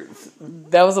birds.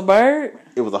 That was a bird?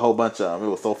 It was a whole bunch of them.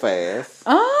 It was so fast.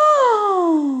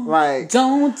 Oh. Like.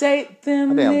 Don't date them.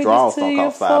 My damn drawers don't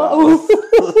cost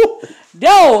 $5.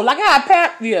 Yo, like I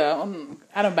packed. Yeah.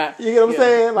 I don't buy. You get what I'm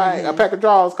saying? Like a pack of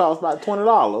drawers costs about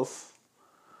 $20.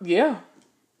 Yeah.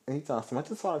 And he thought, I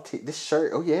just want this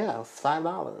shirt. Oh yeah, it was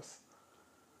 $5.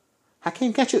 I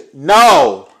can't get you.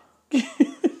 No.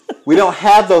 We don't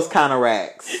have those kind of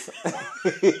racks.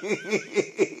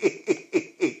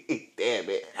 Damn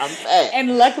it, I'm fat.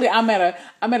 And luckily, I'm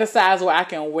at a size where I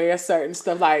can wear certain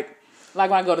stuff, like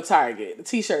when I go to Target, the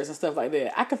T-shirts and stuff like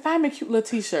that. I can find me a cute little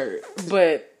T-shirt,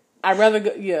 but I'd rather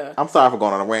go. Yeah. I'm sorry for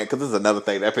going on a rant because this is another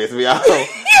thing that pisses me off.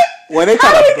 When they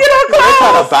try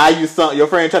to buy you something, your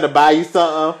friend trying to buy you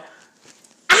something.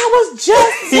 I was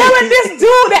just telling this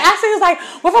dude that I said, "It's like,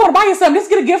 well, if I want to buy you something, just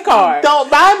get a gift card. Don't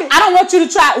buy me. I don't want you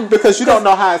to try because you don't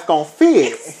know how it's gonna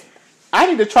fit. I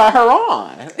need to try her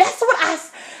on. That's what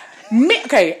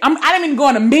okay, I didn't even go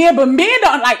into men, but men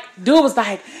don't like. Dude was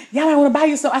like, "Yeah, I want to buy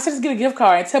you something." I said, "Just get a gift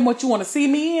card and tell me what you want to see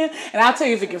me in, and I'll tell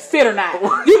you if it can fit or not."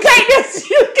 You can't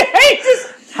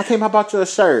just. How came I bought you a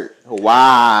shirt?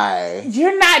 Why?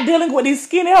 You're not dealing with these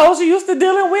skinny hoes you used to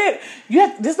dealing with. You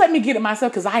have just let me get it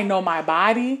myself because I know my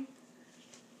body.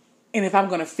 And if I'm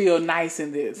gonna feel nice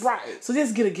in this, right? So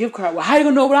just get a gift card. Well, how you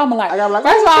gonna know what I'm like?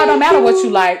 First of all, it don't matter what you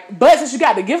like, but since you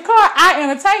got the gift card, I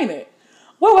entertain it.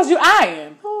 What was you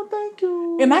eyeing? Oh, thank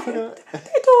you. And I can,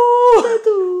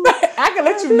 I can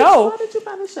let you know. Why did you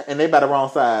buy this shirt? And they buy the wrong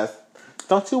size.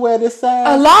 Don't you wear this size?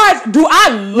 A large? Do I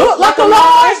look like a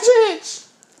large bitch?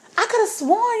 I could have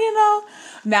sworn,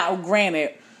 Now,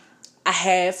 granted, I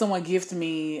had someone gift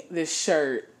me this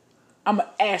shirt.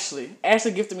 Ashley.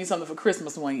 Ashley gifted me something for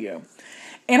Christmas one year.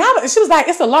 And she was like,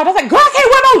 it's a large. I was like, girl, I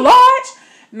can't wear no large.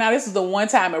 Now, this is the one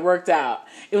time it worked out.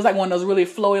 It was like one of those really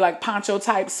flowy, like poncho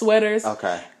type sweaters.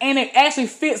 Okay. And it actually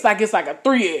fits like it's like a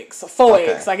 3X, a 4X.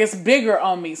 Okay. Like it's bigger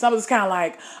on me. So I was kind of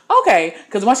like, okay.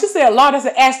 Because when she said large, I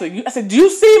said, Ashley, I said, do you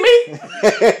see me?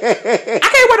 I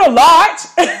can't wear no large.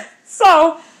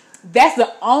 So that's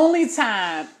the only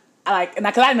time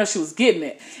because I didn't know she was getting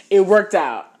it. It worked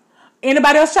out.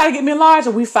 Anybody else try to get me a large,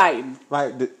 or we fighting?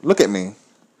 Like, look at me.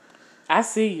 I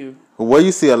see you. Where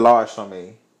you see a large from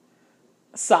me?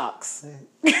 Socks.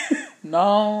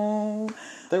 No.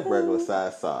 They're regular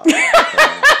size socks.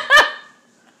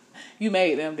 You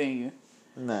made them, didn't you?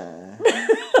 Nah.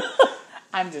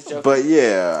 I'm just joking. But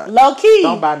yeah. Low key.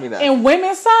 Don't buy me that. And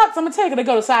women's socks, I'm going to tell you, they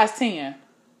go to size 10.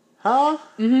 Huh?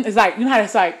 Mm-hmm. It's like, you know how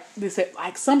it's like, they say,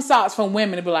 like some socks from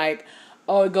women, it be like,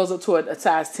 oh, it goes up to a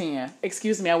size 10.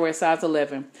 Excuse me, I wear a size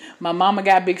 11. My mama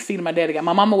got big feet and my daddy got,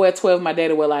 my mama wear 12, my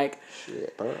daddy wear like,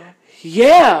 shit, bro.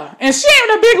 Yeah. And she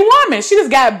ain't a big woman. She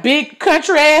just got big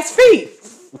country ass feet.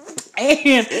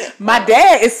 And my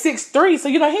dad is 6'3", so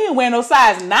you know he ain't wearing no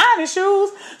size 9 in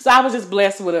shoes. So I was just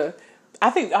blessed with I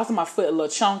think also my foot a little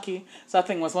chunky. So I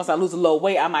think once I lose a little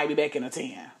weight, I might be back in a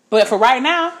 10. But for right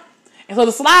now, and so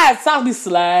the socks be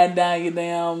sliding down your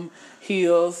damn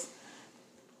heels.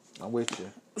 I'm with you.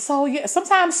 So yeah,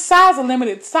 sometimes socks are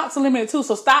limited too.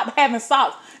 So stop having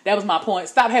socks. That was my point.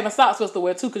 Stop having socks for us to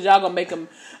wear too, because y'all gonna make them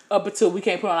up until we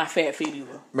can't put on our fat feet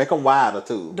either. Make them wider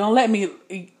too. Don't let me,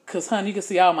 because honey, you can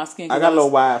see all my skin. I got a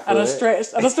little wide foot. I done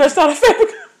stretched out the fabric.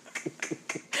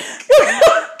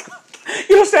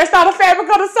 You done stretched out the fabric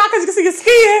on the sock, because you can see your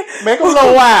skin. Make them a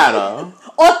little wider.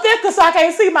 Or thicker, so I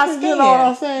can't see my skin. You know what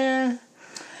I'm saying?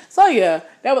 So yeah,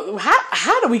 that was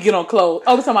how do we get on clothes?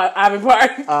 Oh, we're talking about Ivy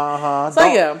Park. So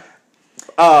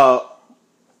yeah.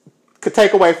 Could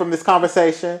take away from this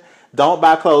conversation. Don't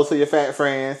buy clothes for your fat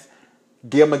friends.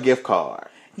 Give them a gift card.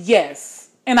 Yes,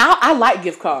 and I like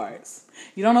gift cards.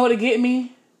 You don't know what to get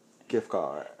me? Gift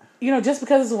card. You know, just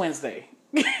because it's a Wednesday.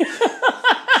 Shit.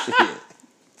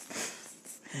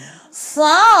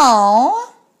 So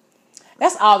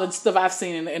that's all the stuff I've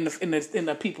seen in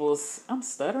the people's. I'm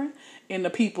stuttering. In the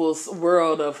people's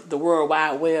world of the World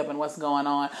Wide Web and what's going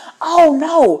on. Oh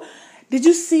no! Did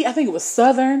you see? I think it was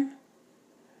Southern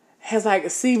has like a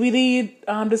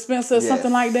CBD dispenser or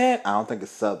something like that. I don't think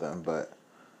it's Southern, but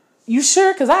you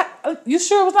sure? You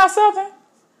sure it was not Southern?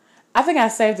 I think I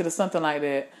saved it or something like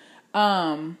that.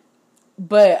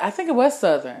 But I think it was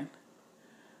Southern.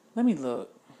 Let me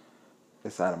look.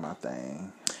 It's out of my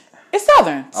thing. It's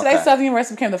Southern. Today, Okay. Southern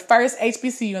University became the first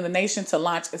HBCU in the nation to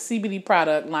launch a CBD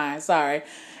product line.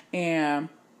 And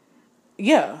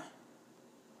yeah.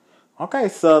 Okay,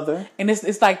 Southern. And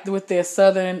it's like with their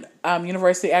Southern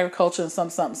University Agriculture and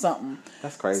something.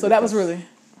 That's crazy. So that was really.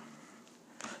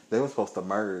 They were supposed to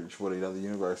merge with another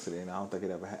university, and I don't think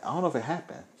it ever happened. I don't know if it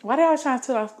happened. Why they always trying to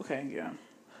tell us? Okay, yeah.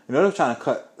 You know they're trying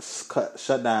to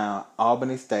shut down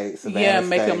Albany State, Savannah State.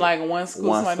 Make them like one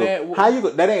school, something like that. How you go?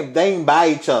 They ain't by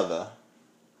each other.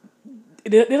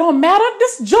 It don't matter.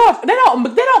 This Georgia, they don't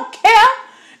care.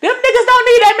 Them niggas don't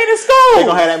need that many schools. They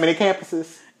gonna have that many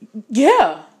campuses.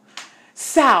 Yeah,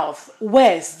 South,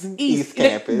 West, East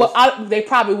campus. But they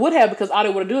probably would have, because all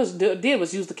they would have did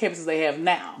was use the campuses they have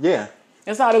now. Yeah.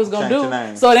 That's all they was gonna Change the do.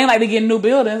 name. So it ain't like they get new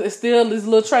buildings. It's still these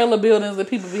little trailer buildings that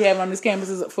people be having on these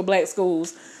campuses for black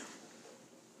schools.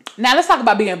 Now let's talk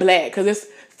about being black, because it's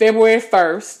February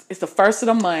 1st. It's the first of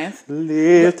the month.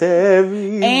 Lift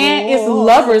every And voice. it's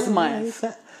Lovers Month.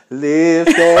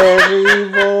 Lift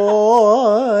every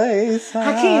voice.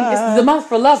 Hakeem, it's the month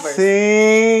for lovers.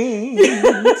 Sing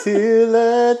till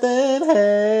earth and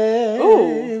heaven.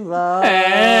 Ooh.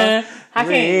 Hakeem,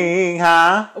 Ring,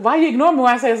 huh? why you ignore me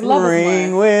when I say it's Lovers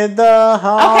Ring Month? with the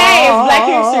heart. Okay, it's Black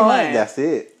History Month. That's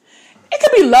it. It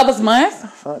could be Lovers Month.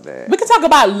 Fuck that. We could talk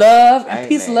about love and Amen.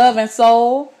 peace, love, and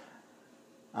soul.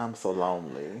 I'm so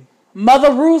lonely.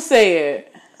 Mother Ruth said,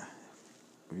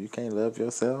 You can't love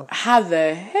yourself. how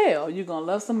the hell you gonna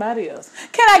love somebody else?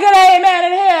 Can I get an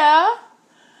amen in here?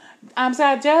 I'm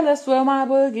so jealous for my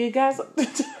boogie got some.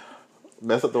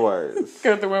 Mess up the words.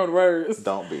 Cut the words.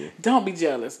 Don't be. Don't be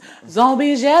jealous. Don't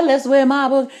be jealous with my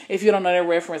book. If you don't know that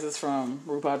reference, it's from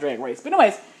RuPaul Drag Race. But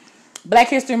anyways, Black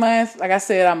History Month. Like I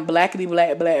said, I'm blackity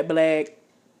black.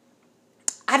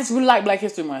 I just really like Black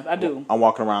History Month. I do. I'm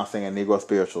walking around singing Negro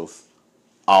spirituals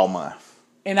all month.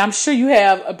 And I'm sure you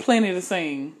have a plenty to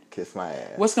sing. Kiss my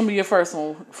ass. What's going to be your first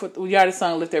one? You already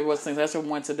sung Lift Every Voice Sings. That's your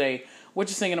one today. What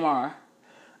you singing tomorrow?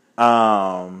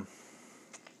 I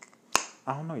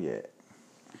don't know yet.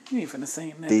 You ain't finna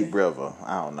sing nothing. Deep River.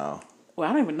 I don't know. Well,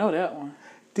 I don't even know that one.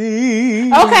 Deep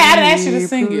Okay, I didn't ask you to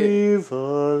sing it.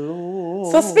 River,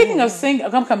 Lord. So speaking of singing,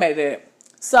 I'm come back to that.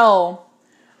 So,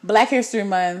 Black History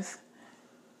Month.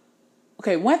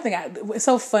 Okay, one thing, it's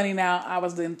so funny now. I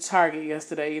was in Target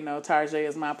yesterday. You know, Target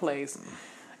is my place.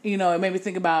 You know, it made me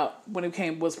think about when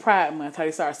it was Pride Month, how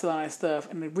they started selling that stuff.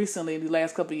 And recently, in the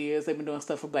last couple of years, they've been doing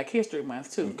stuff for Black History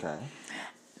Month, too. Okay.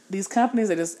 These companies,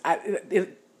 it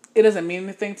doesn't mean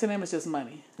anything to them. It's just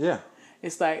money. Yeah.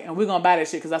 It's like, and we're going to buy that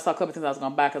shit, because I saw a couple things I was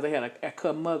going to buy because they had a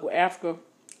cup mug with Africa.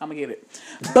 I'm going to get it.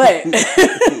 But,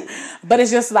 but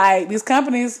it's just like these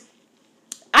companies,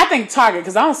 I think Target,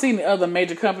 because I don't see any other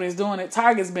major companies doing it.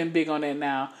 Target's been big on that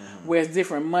now, where it's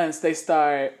different months they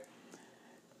start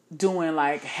doing,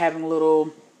 like, having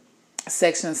little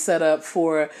sections set up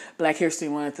for Black History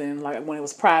Month, and like when it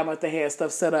was Pride Month, they had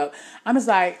stuff set up. I'm just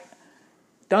like,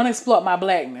 don't exploit my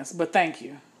blackness, but thank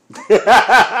you.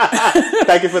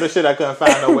 Thank you for the shit I couldn't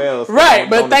find nowhere else. Right,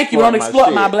 but thank you. Don't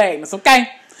exploit my blackness, okay?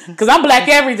 Because I'm black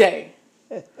every day.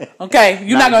 Okay,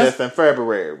 you're not gonna just in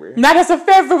February. Not just in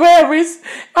February.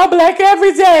 I'm black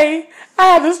every day. I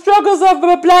have the struggles of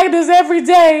my blackness every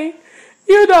day.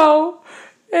 You know,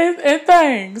 and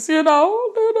things. You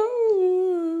know.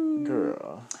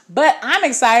 Girl. But I'm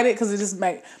excited because it just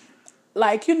make,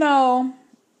 like, you know,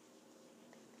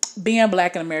 being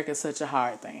black in America is such a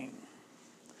hard thing.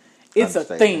 It's a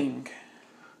thing.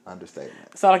 Understatement.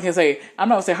 That's all I can say. I'm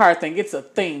not going to say hard thing. It's a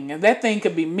thing. And that thing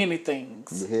could be many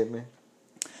things. You hit me?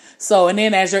 So, and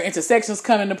then as your intersections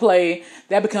come into play,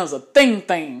 that becomes a thing.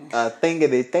 A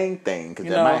thingity thing. Because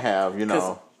they might have, you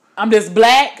know. I'm just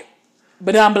black,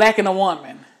 but then I'm black and a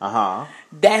woman. Uh-huh.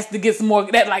 Gets more,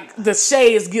 that like the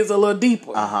shades gets a little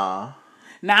deeper. Uh-huh.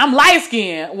 Now I'm light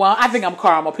skinned. Well, I think I'm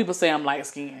caramel. People say I'm light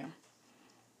skinned.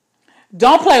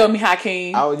 Don't play with me,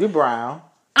 Hakeem. Oh, you brown.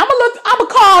 I'm a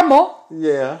caramel.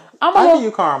 Yeah. I'm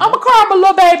a caramel. I'm a caramel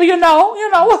little baby, you know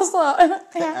what's up.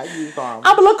 I use caramel.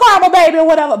 I'm a little caramel baby or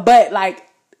whatever. But like,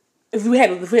 if we had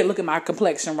to look at my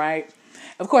complexion, right?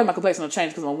 Of course, my complexion will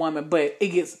change because I'm a woman, but it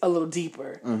gets a little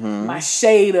deeper. Mm-hmm. My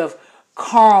shade of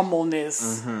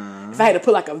caramelness. Mm-hmm. If I had to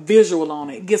put like a visual on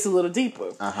it, it gets a little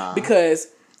deeper because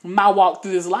my walk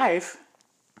through this life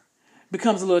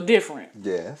becomes a little different.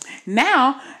 Yes.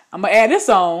 Now I'm gonna add this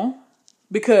on.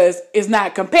 Because it's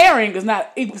not comparing, it's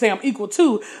not saying I'm equal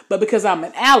to, but because I'm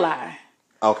an ally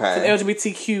to the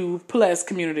LGBTQ plus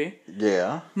community.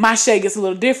 Yeah. My shade gets a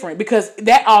little different because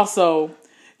that also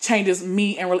changes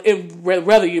me, and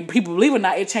whether people believe it or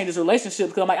not, it changes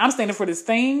relationships. Because I'm like, I'm standing for this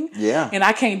thing. Yeah. And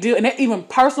I can't do it. And that, even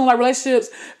personal like relationships,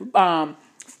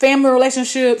 family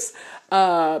relationships,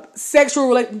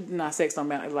 sexual not sex don't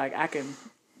matter. Like I can.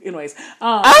 Anyways,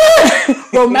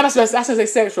 romantic. I shouldn't say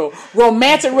sexual.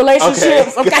 Romantic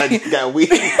relationships. Okay. Got weak.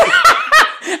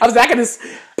 I was like, I can just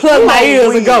plug my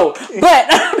ears and go. But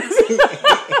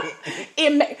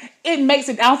it makes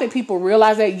it. I don't think people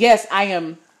realize that. Yes, I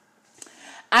am.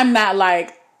 I'm not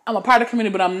like I'm a part of the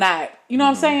community, but I'm not. You know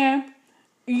what I'm saying?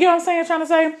 You know what I'm saying? I'm trying to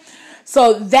say.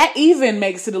 So that even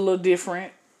makes it a little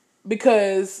different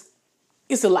because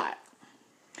it's a lot.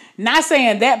 Not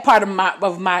saying that part of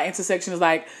my intersection is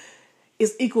like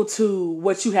is equal to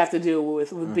what you have to deal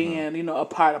with being, you know, a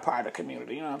part of the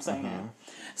community. You know what I'm saying? Mm-hmm.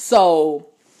 So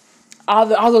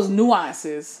all those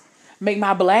nuances make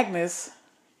my blackness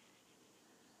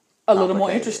a little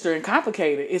more interesting and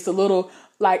complicated. It's a little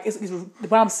like it's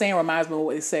what I'm saying reminds me of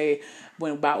what they say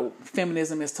when about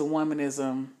feminism is to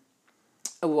womanism.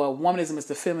 Well, womanism is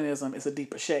to feminism. It's a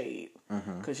deeper shade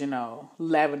because you know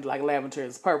lavender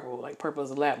is purple, like purple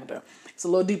is lavender. It's a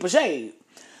little deeper shade.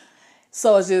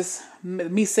 So it's just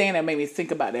me saying that made me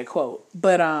think about that quote.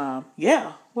 But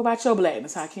yeah. What about your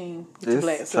blackness, Hakeem? Your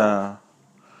black self?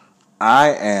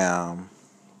 I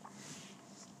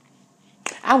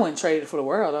wouldn't trade it for the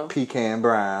world though. Pecan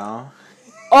brown.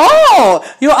 Oh,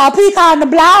 you're a pecan the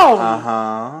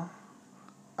brown.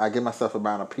 I give myself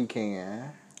a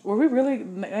pecan. Were we really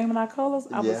naming our colors?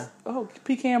 Yeah.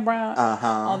 Pecan brown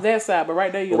on that side, but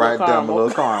right there you're right a little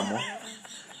caramel.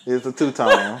 It's a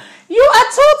two-tone. You a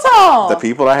two-tone. The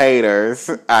people are haters.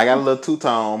 I got a little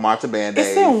two-tone marching band days.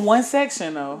 It's in one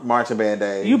section though. Marching band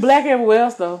days. You black everywhere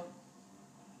else though.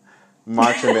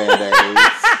 Marching band days.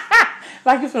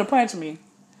 Like you finna punch me.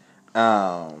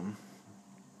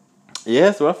 Yeah,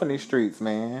 it's rough in these streets,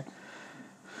 man.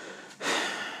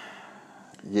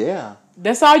 Yeah.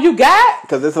 That's all you got?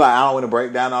 Because it's like, I don't want to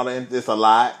break down all the... It's a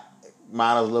lot.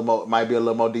 Mine is might be a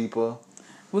little more deeper.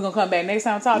 We're going to come back next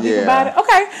time and talk deep about it?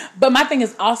 Okay. But my thing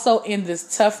is also in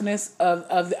this toughness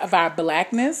of our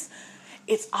blackness,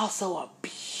 it's also a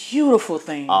beautiful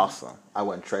thing. Awesome. I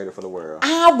wouldn't trade it for the world.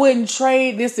 I wouldn't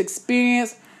trade this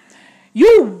experience.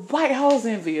 You white hoes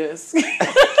envious.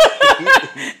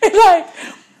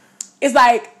 It's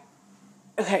like,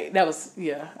 okay, I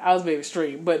was being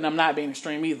extreme, but I'm not being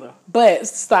extreme either. But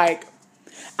it's like,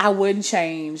 I wouldn't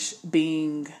change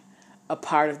being a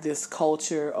part of this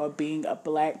culture or being a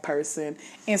black person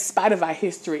in spite of our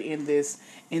history in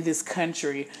this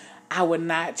country. I would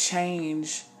not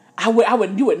change.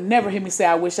 You would never hear me say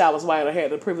I wish I was white or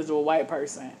had the privilege of a white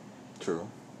person. True.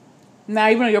 Now,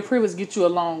 even though your privilege gets you a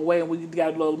long way and we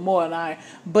got a little more than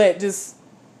but just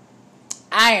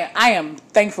I am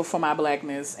thankful for my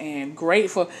blackness and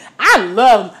grateful. I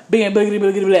love being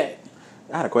boogity black.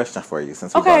 I had a question for you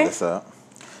since we brought this up.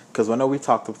 Because I know we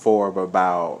talked before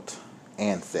about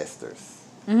ancestors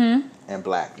and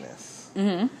blackness.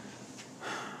 Mm-hmm.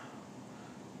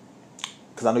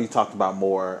 because I know you talked about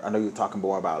more. I know you're talking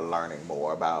more about learning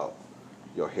more about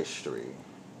your history.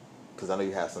 Because I know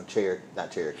you have some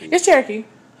not Cherokee. It's Cherokee.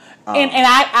 And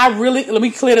I really, let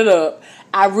me clear it up.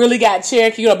 I really got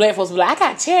Cherokee. You know, black folks be like, I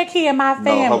got Cherokee in my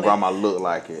family. No, her grandma looked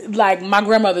like it. Like, my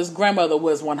grandmother's grandmother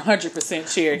was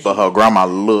 100% Cherokee. But her grandma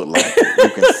looked like it. You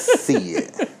can see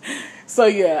it. So,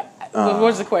 yeah.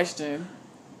 What's the question?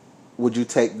 Would you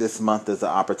take this month as an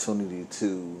opportunity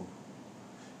to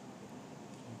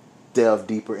delve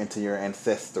deeper into your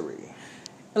ancestry?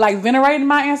 Like, venerating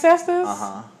my ancestors?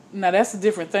 Uh-huh. No, that's a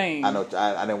different thing. I know.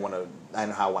 I didn't want to. I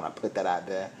know how I want to put that out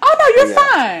there. Oh no, you're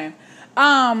fine.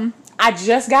 I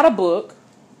just got a book,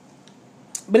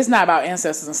 but it's not about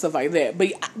ancestors and stuff like that.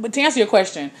 But to answer your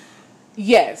question,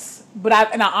 yes. But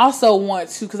I also want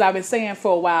to, because I've been saying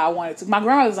for a while I wanted to. My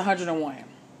grandmother's 101.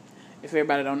 If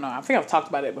everybody don't know, I think I've talked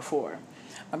about it before.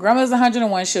 My grandmother's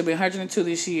 101. She'll be 102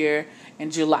 this year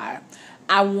in July.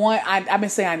 I've been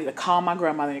saying I need to call my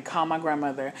grandmother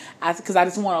because I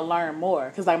just want to learn more.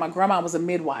 Because like my grandma was a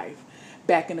midwife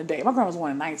back in the day. My grandma was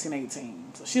born in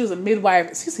 1918, so she was a midwife.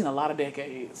 She's seen a lot of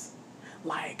decades,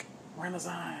 like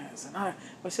Renaissance, and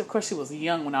but of course she was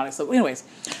young when all that. So, anyways,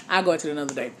 I'll go into it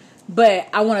another day. But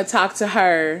I want to talk to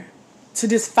her to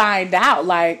just find out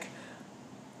like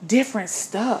different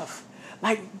stuff.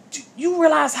 Like, you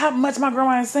realize how much my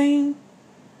grandma has seen?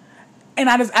 And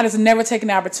I just never taken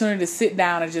the opportunity to sit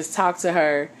down and just talk to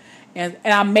her. And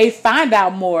I may find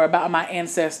out more about my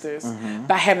ancestors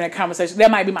by having a conversation. That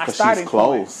might be my starting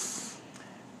point. She's close.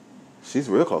 She's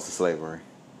real close to slavery.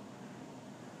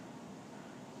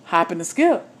 Hop and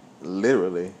skip.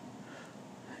 Literally.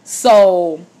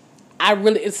 So,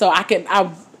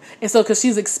 because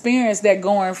she's experienced that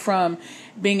going from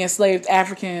being enslaved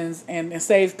Africans and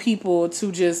enslaved people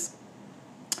to just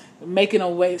making a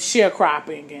way,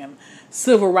 sharecropping and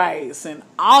civil rights and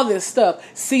all this stuff,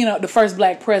 seeing the first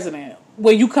black president.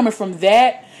 Where you coming from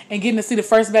that and getting to see the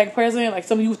first black president, like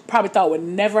some of you probably thought would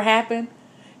never happen,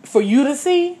 for you to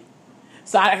see.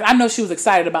 So I know she was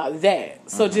excited about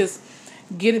that. So just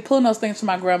pulling those things from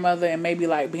my grandmother and maybe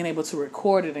like being able to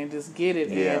record it and just get it.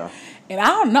 Yeah. And I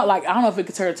don't know if it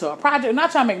could turn into a project. I'm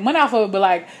not trying to make money off of it, but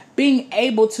like being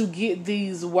able to get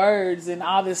these words and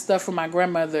all this stuff from my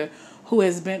grandmother, who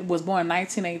was born in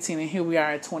 1918, and here we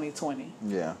are in 2020.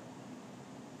 Yeah.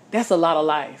 That's a lot of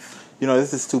life. You know,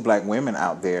 there's just two black women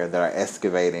out there that are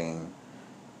excavating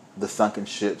the sunken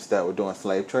ships that were doing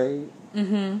slave trade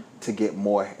to get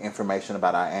more information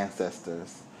about our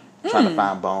ancestors. Trying to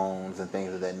find bones and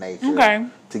things of that nature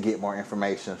to get more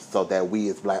information so that we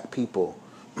as black people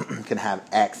can have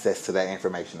access to that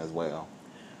information as well.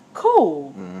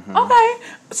 Cool. Okay.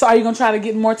 So are you going to try to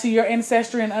get more to your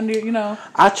ancestry and under,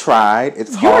 I tried.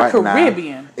 It's hard now. You're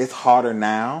Caribbean. It's harder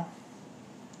now.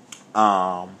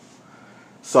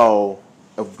 So,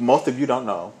 if most of you don't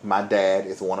know, my dad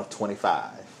is one of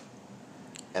 25.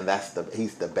 And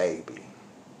he's the baby.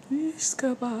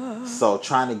 So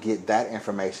trying to get that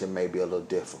information may be a little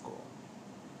difficult.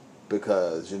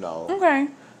 Because,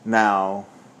 now,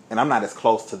 and I'm not as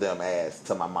close to them as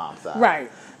to my mom's side. Right.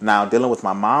 Now, dealing with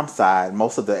my mom's side,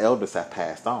 most of the elders have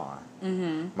passed on.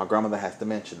 My grandmother has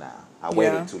dementia now. I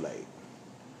waited too late.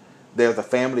 There's a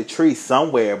family tree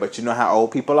somewhere, but you know how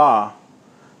old people are.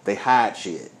 They hide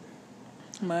shit.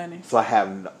 Money. So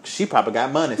she probably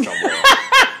got money somewhere.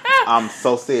 I'm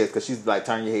so serious because she's like,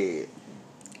 turn your head.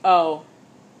 Oh.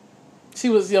 She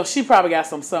probably got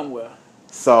some somewhere.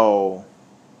 So,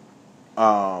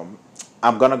 I'm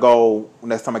going to go,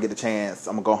 next time I get the chance,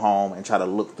 I'm going to go home and try to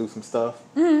look through some stuff.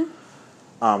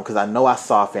 Because I know I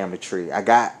saw a family tree. I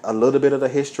got a little bit of the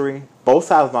history. Both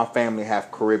sides of my family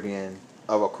have Caribbean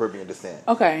descent.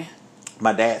 Okay.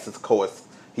 My dad's, of course,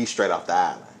 he's straight off the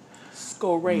island.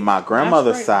 Scorate. My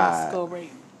grandmother's side,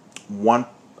 Scorate.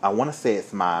 I want to say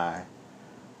it's I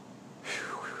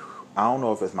don't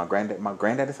know if it's my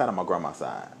granddaddy's side or my grandma's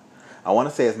side. I want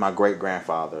to say it's my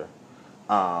great-grandfather.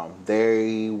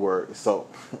 We're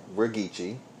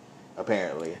Geechee,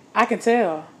 apparently. I can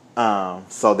tell.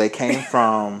 So they came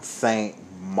from St.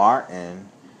 Martin,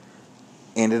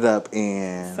 ended up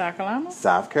in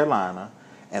South Carolina,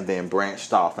 and then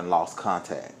branched off and lost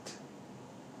contact.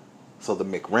 So the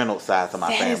McReynolds side of my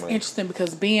family. That is interesting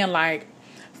because being like,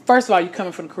 first of all, you're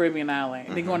coming from the Caribbean island,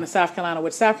 and then going to South Carolina,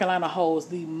 which South Carolina holds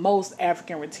the most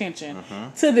African retention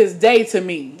to this day to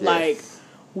me. Yes. Like,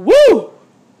 woo!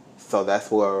 So that's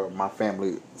where my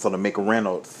family, so the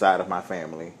McReynolds side of my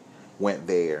family went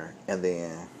there, and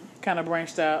then kind of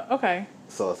branched out. Okay.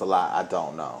 So it's a lot I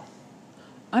don't know.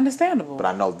 Understandable. But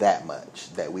I know that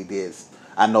much, that we did.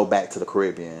 I know back to the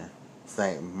Caribbean,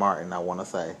 St. Martin, I want to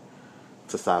say,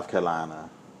 to South Carolina.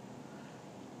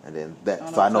 And then that, I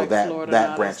don't so know, I know like that Florida and all that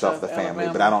that branched off stuff, the family,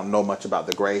 Alabama. but I don't know much about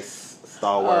the Grace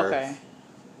Stallworth Okay.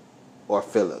 or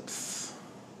Phillips.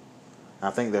 I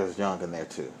think there's Young in there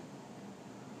too.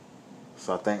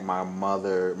 So I think my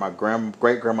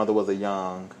great grandmother was a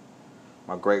Young.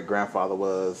 My great grandfather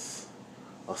was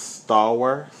a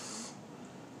Stallworth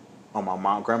on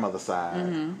my grandmother's side.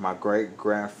 Mm-hmm. My great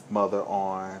grandmother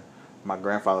on my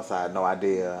grandfather's side, no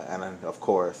idea. And then, of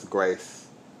course, Grace.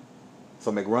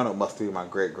 So McReynolds must be my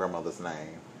great grandmother's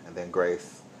name, and then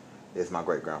Grace is my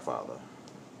great grandfather.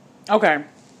 Okay.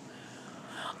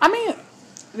 I mean,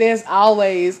 there's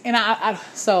always, and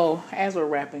so as we're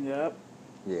wrapping up,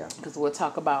 Yeah. because we'll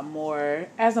talk about more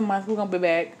as a month. We're gonna be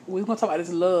back. We're gonna talk about this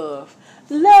love.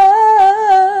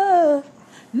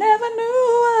 Never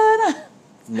knew what.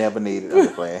 Never needed other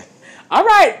plan. All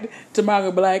right, tomorrow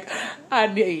we'll be like, I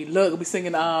need love. We'll be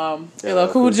singing LL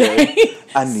Cool J.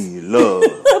 I need love.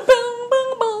 Boom,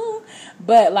 boom, boom.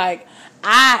 But like,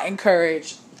 I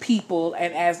encourage people,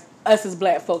 and as us as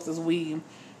Black folks, as we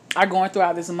are going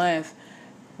throughout this month,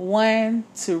 one,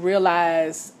 to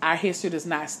realize our history does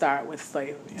not start with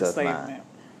slavery, enslavement.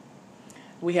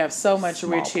 We have so much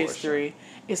Small rich portion. history.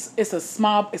 It's a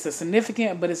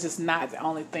significant, but it's just not the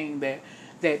only thing that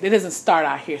doesn't start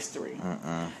our history.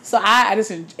 So I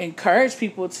just encourage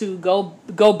people to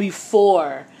go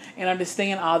before and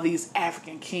understand all these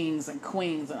African kings and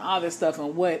queens and all this stuff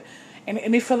and what. And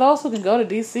if for those who can go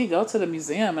to DC, go to the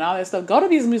museum and all that stuff. Go to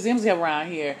these museums we have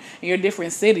around here in your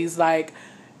different cities. Like,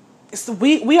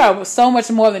 we are so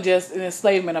much more than just an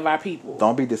enslavement of our people.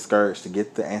 Don't be discouraged to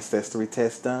get the ancestry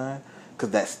test done, because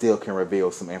that still can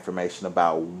reveal some information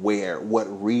about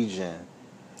what region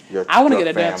I want to get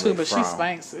it done family's too, but she from.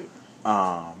 spanks it.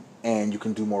 And you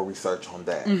can do more research on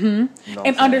that. Mm-hmm. You know what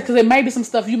And I'm saying? because there may be some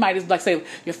stuff you might just like say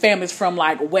your family's from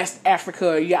like West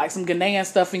Africa, or you got like some Ghanaian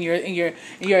stuff in your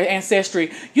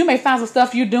ancestry. You may find some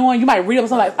stuff you're doing. You might read up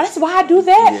something like, oh, that's why I do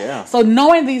that. Yeah. So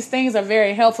knowing these things are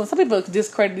very helpful. Some people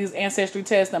discredit these ancestry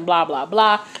tests and blah blah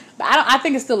blah. But I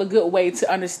think it's still a good way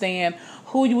to understand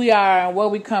who we are and where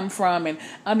we come from, and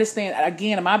understand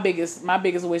again. My biggest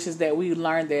wish is that we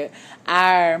learn that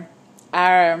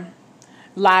our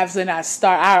lives do not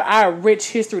start. Our rich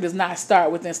history does not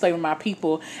start with enslaving my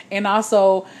people, and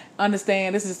also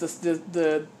understand this is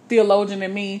the theologian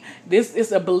in me. This is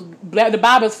the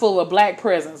Bible is full of Black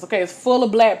presence. Okay, it's full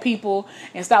of Black people,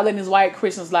 and stop letting these white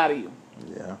Christians lie to you.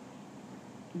 Yeah.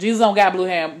 Jesus don't got blue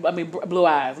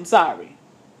eyes. I'm sorry.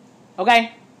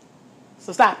 Okay,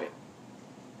 so stop it,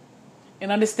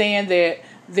 and understand that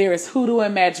there is hoodoo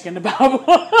and magic in the Bible.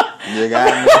 You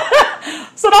got me.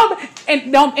 So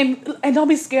don't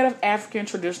be scared of African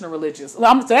traditional religions. So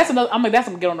that's another. I'm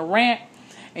gonna get on the rant,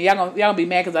 and y'all gonna be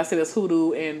mad because I said there's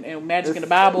hoodoo and magic in the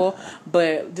Bible.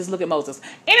 But just look at Moses.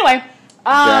 Anyway,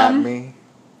 Got me.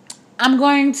 I'm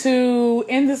going to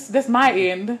end this. This my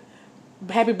end.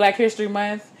 Happy Black History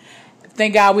Month.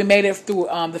 Thank God we made it through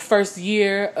the first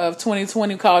year of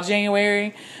 2020 called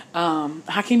January.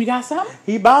 Hakeem, you got something?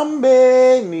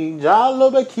 Hibambe ni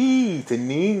jalobaki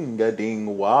teninga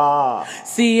dingwa.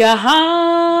 Siya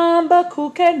hamba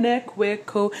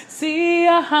kukenekweko.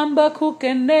 Siya hamba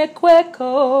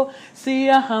kukenekweko.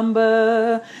 Siya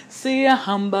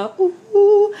hamba.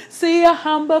 Ooh. Siya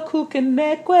hamba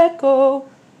kukenekweko.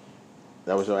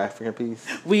 That was your African piece?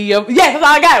 Yes, that's all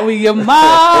I got. We are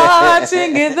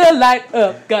marching in the light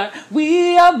of God.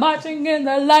 We are marching in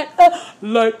the light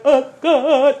of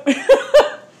God.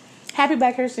 Happy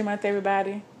Black History Month,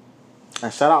 everybody.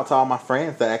 And shout out to all my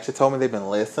friends that actually told me they've been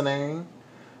listening.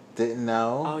 Didn't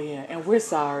know. Oh, yeah. And we're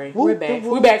sorry. Whoop, We're back.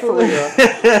 whoop, We're back for whoop. real.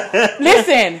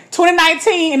 Listen,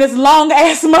 2019 and this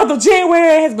long-ass month of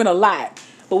January has been a lot.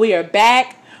 But we are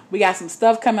back. We got some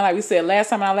stuff coming, like we said last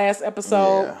time in our last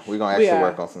episode. Yeah, we're going to actually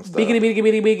work on some stuff.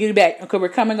 Biggity back. Okay, we're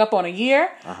coming up on a year.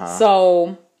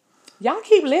 So, y'all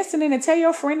keep listening and tell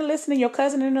your friend to listen and your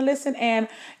cousin to listen. And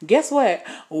guess what?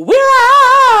 We're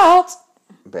out!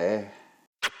 Bad.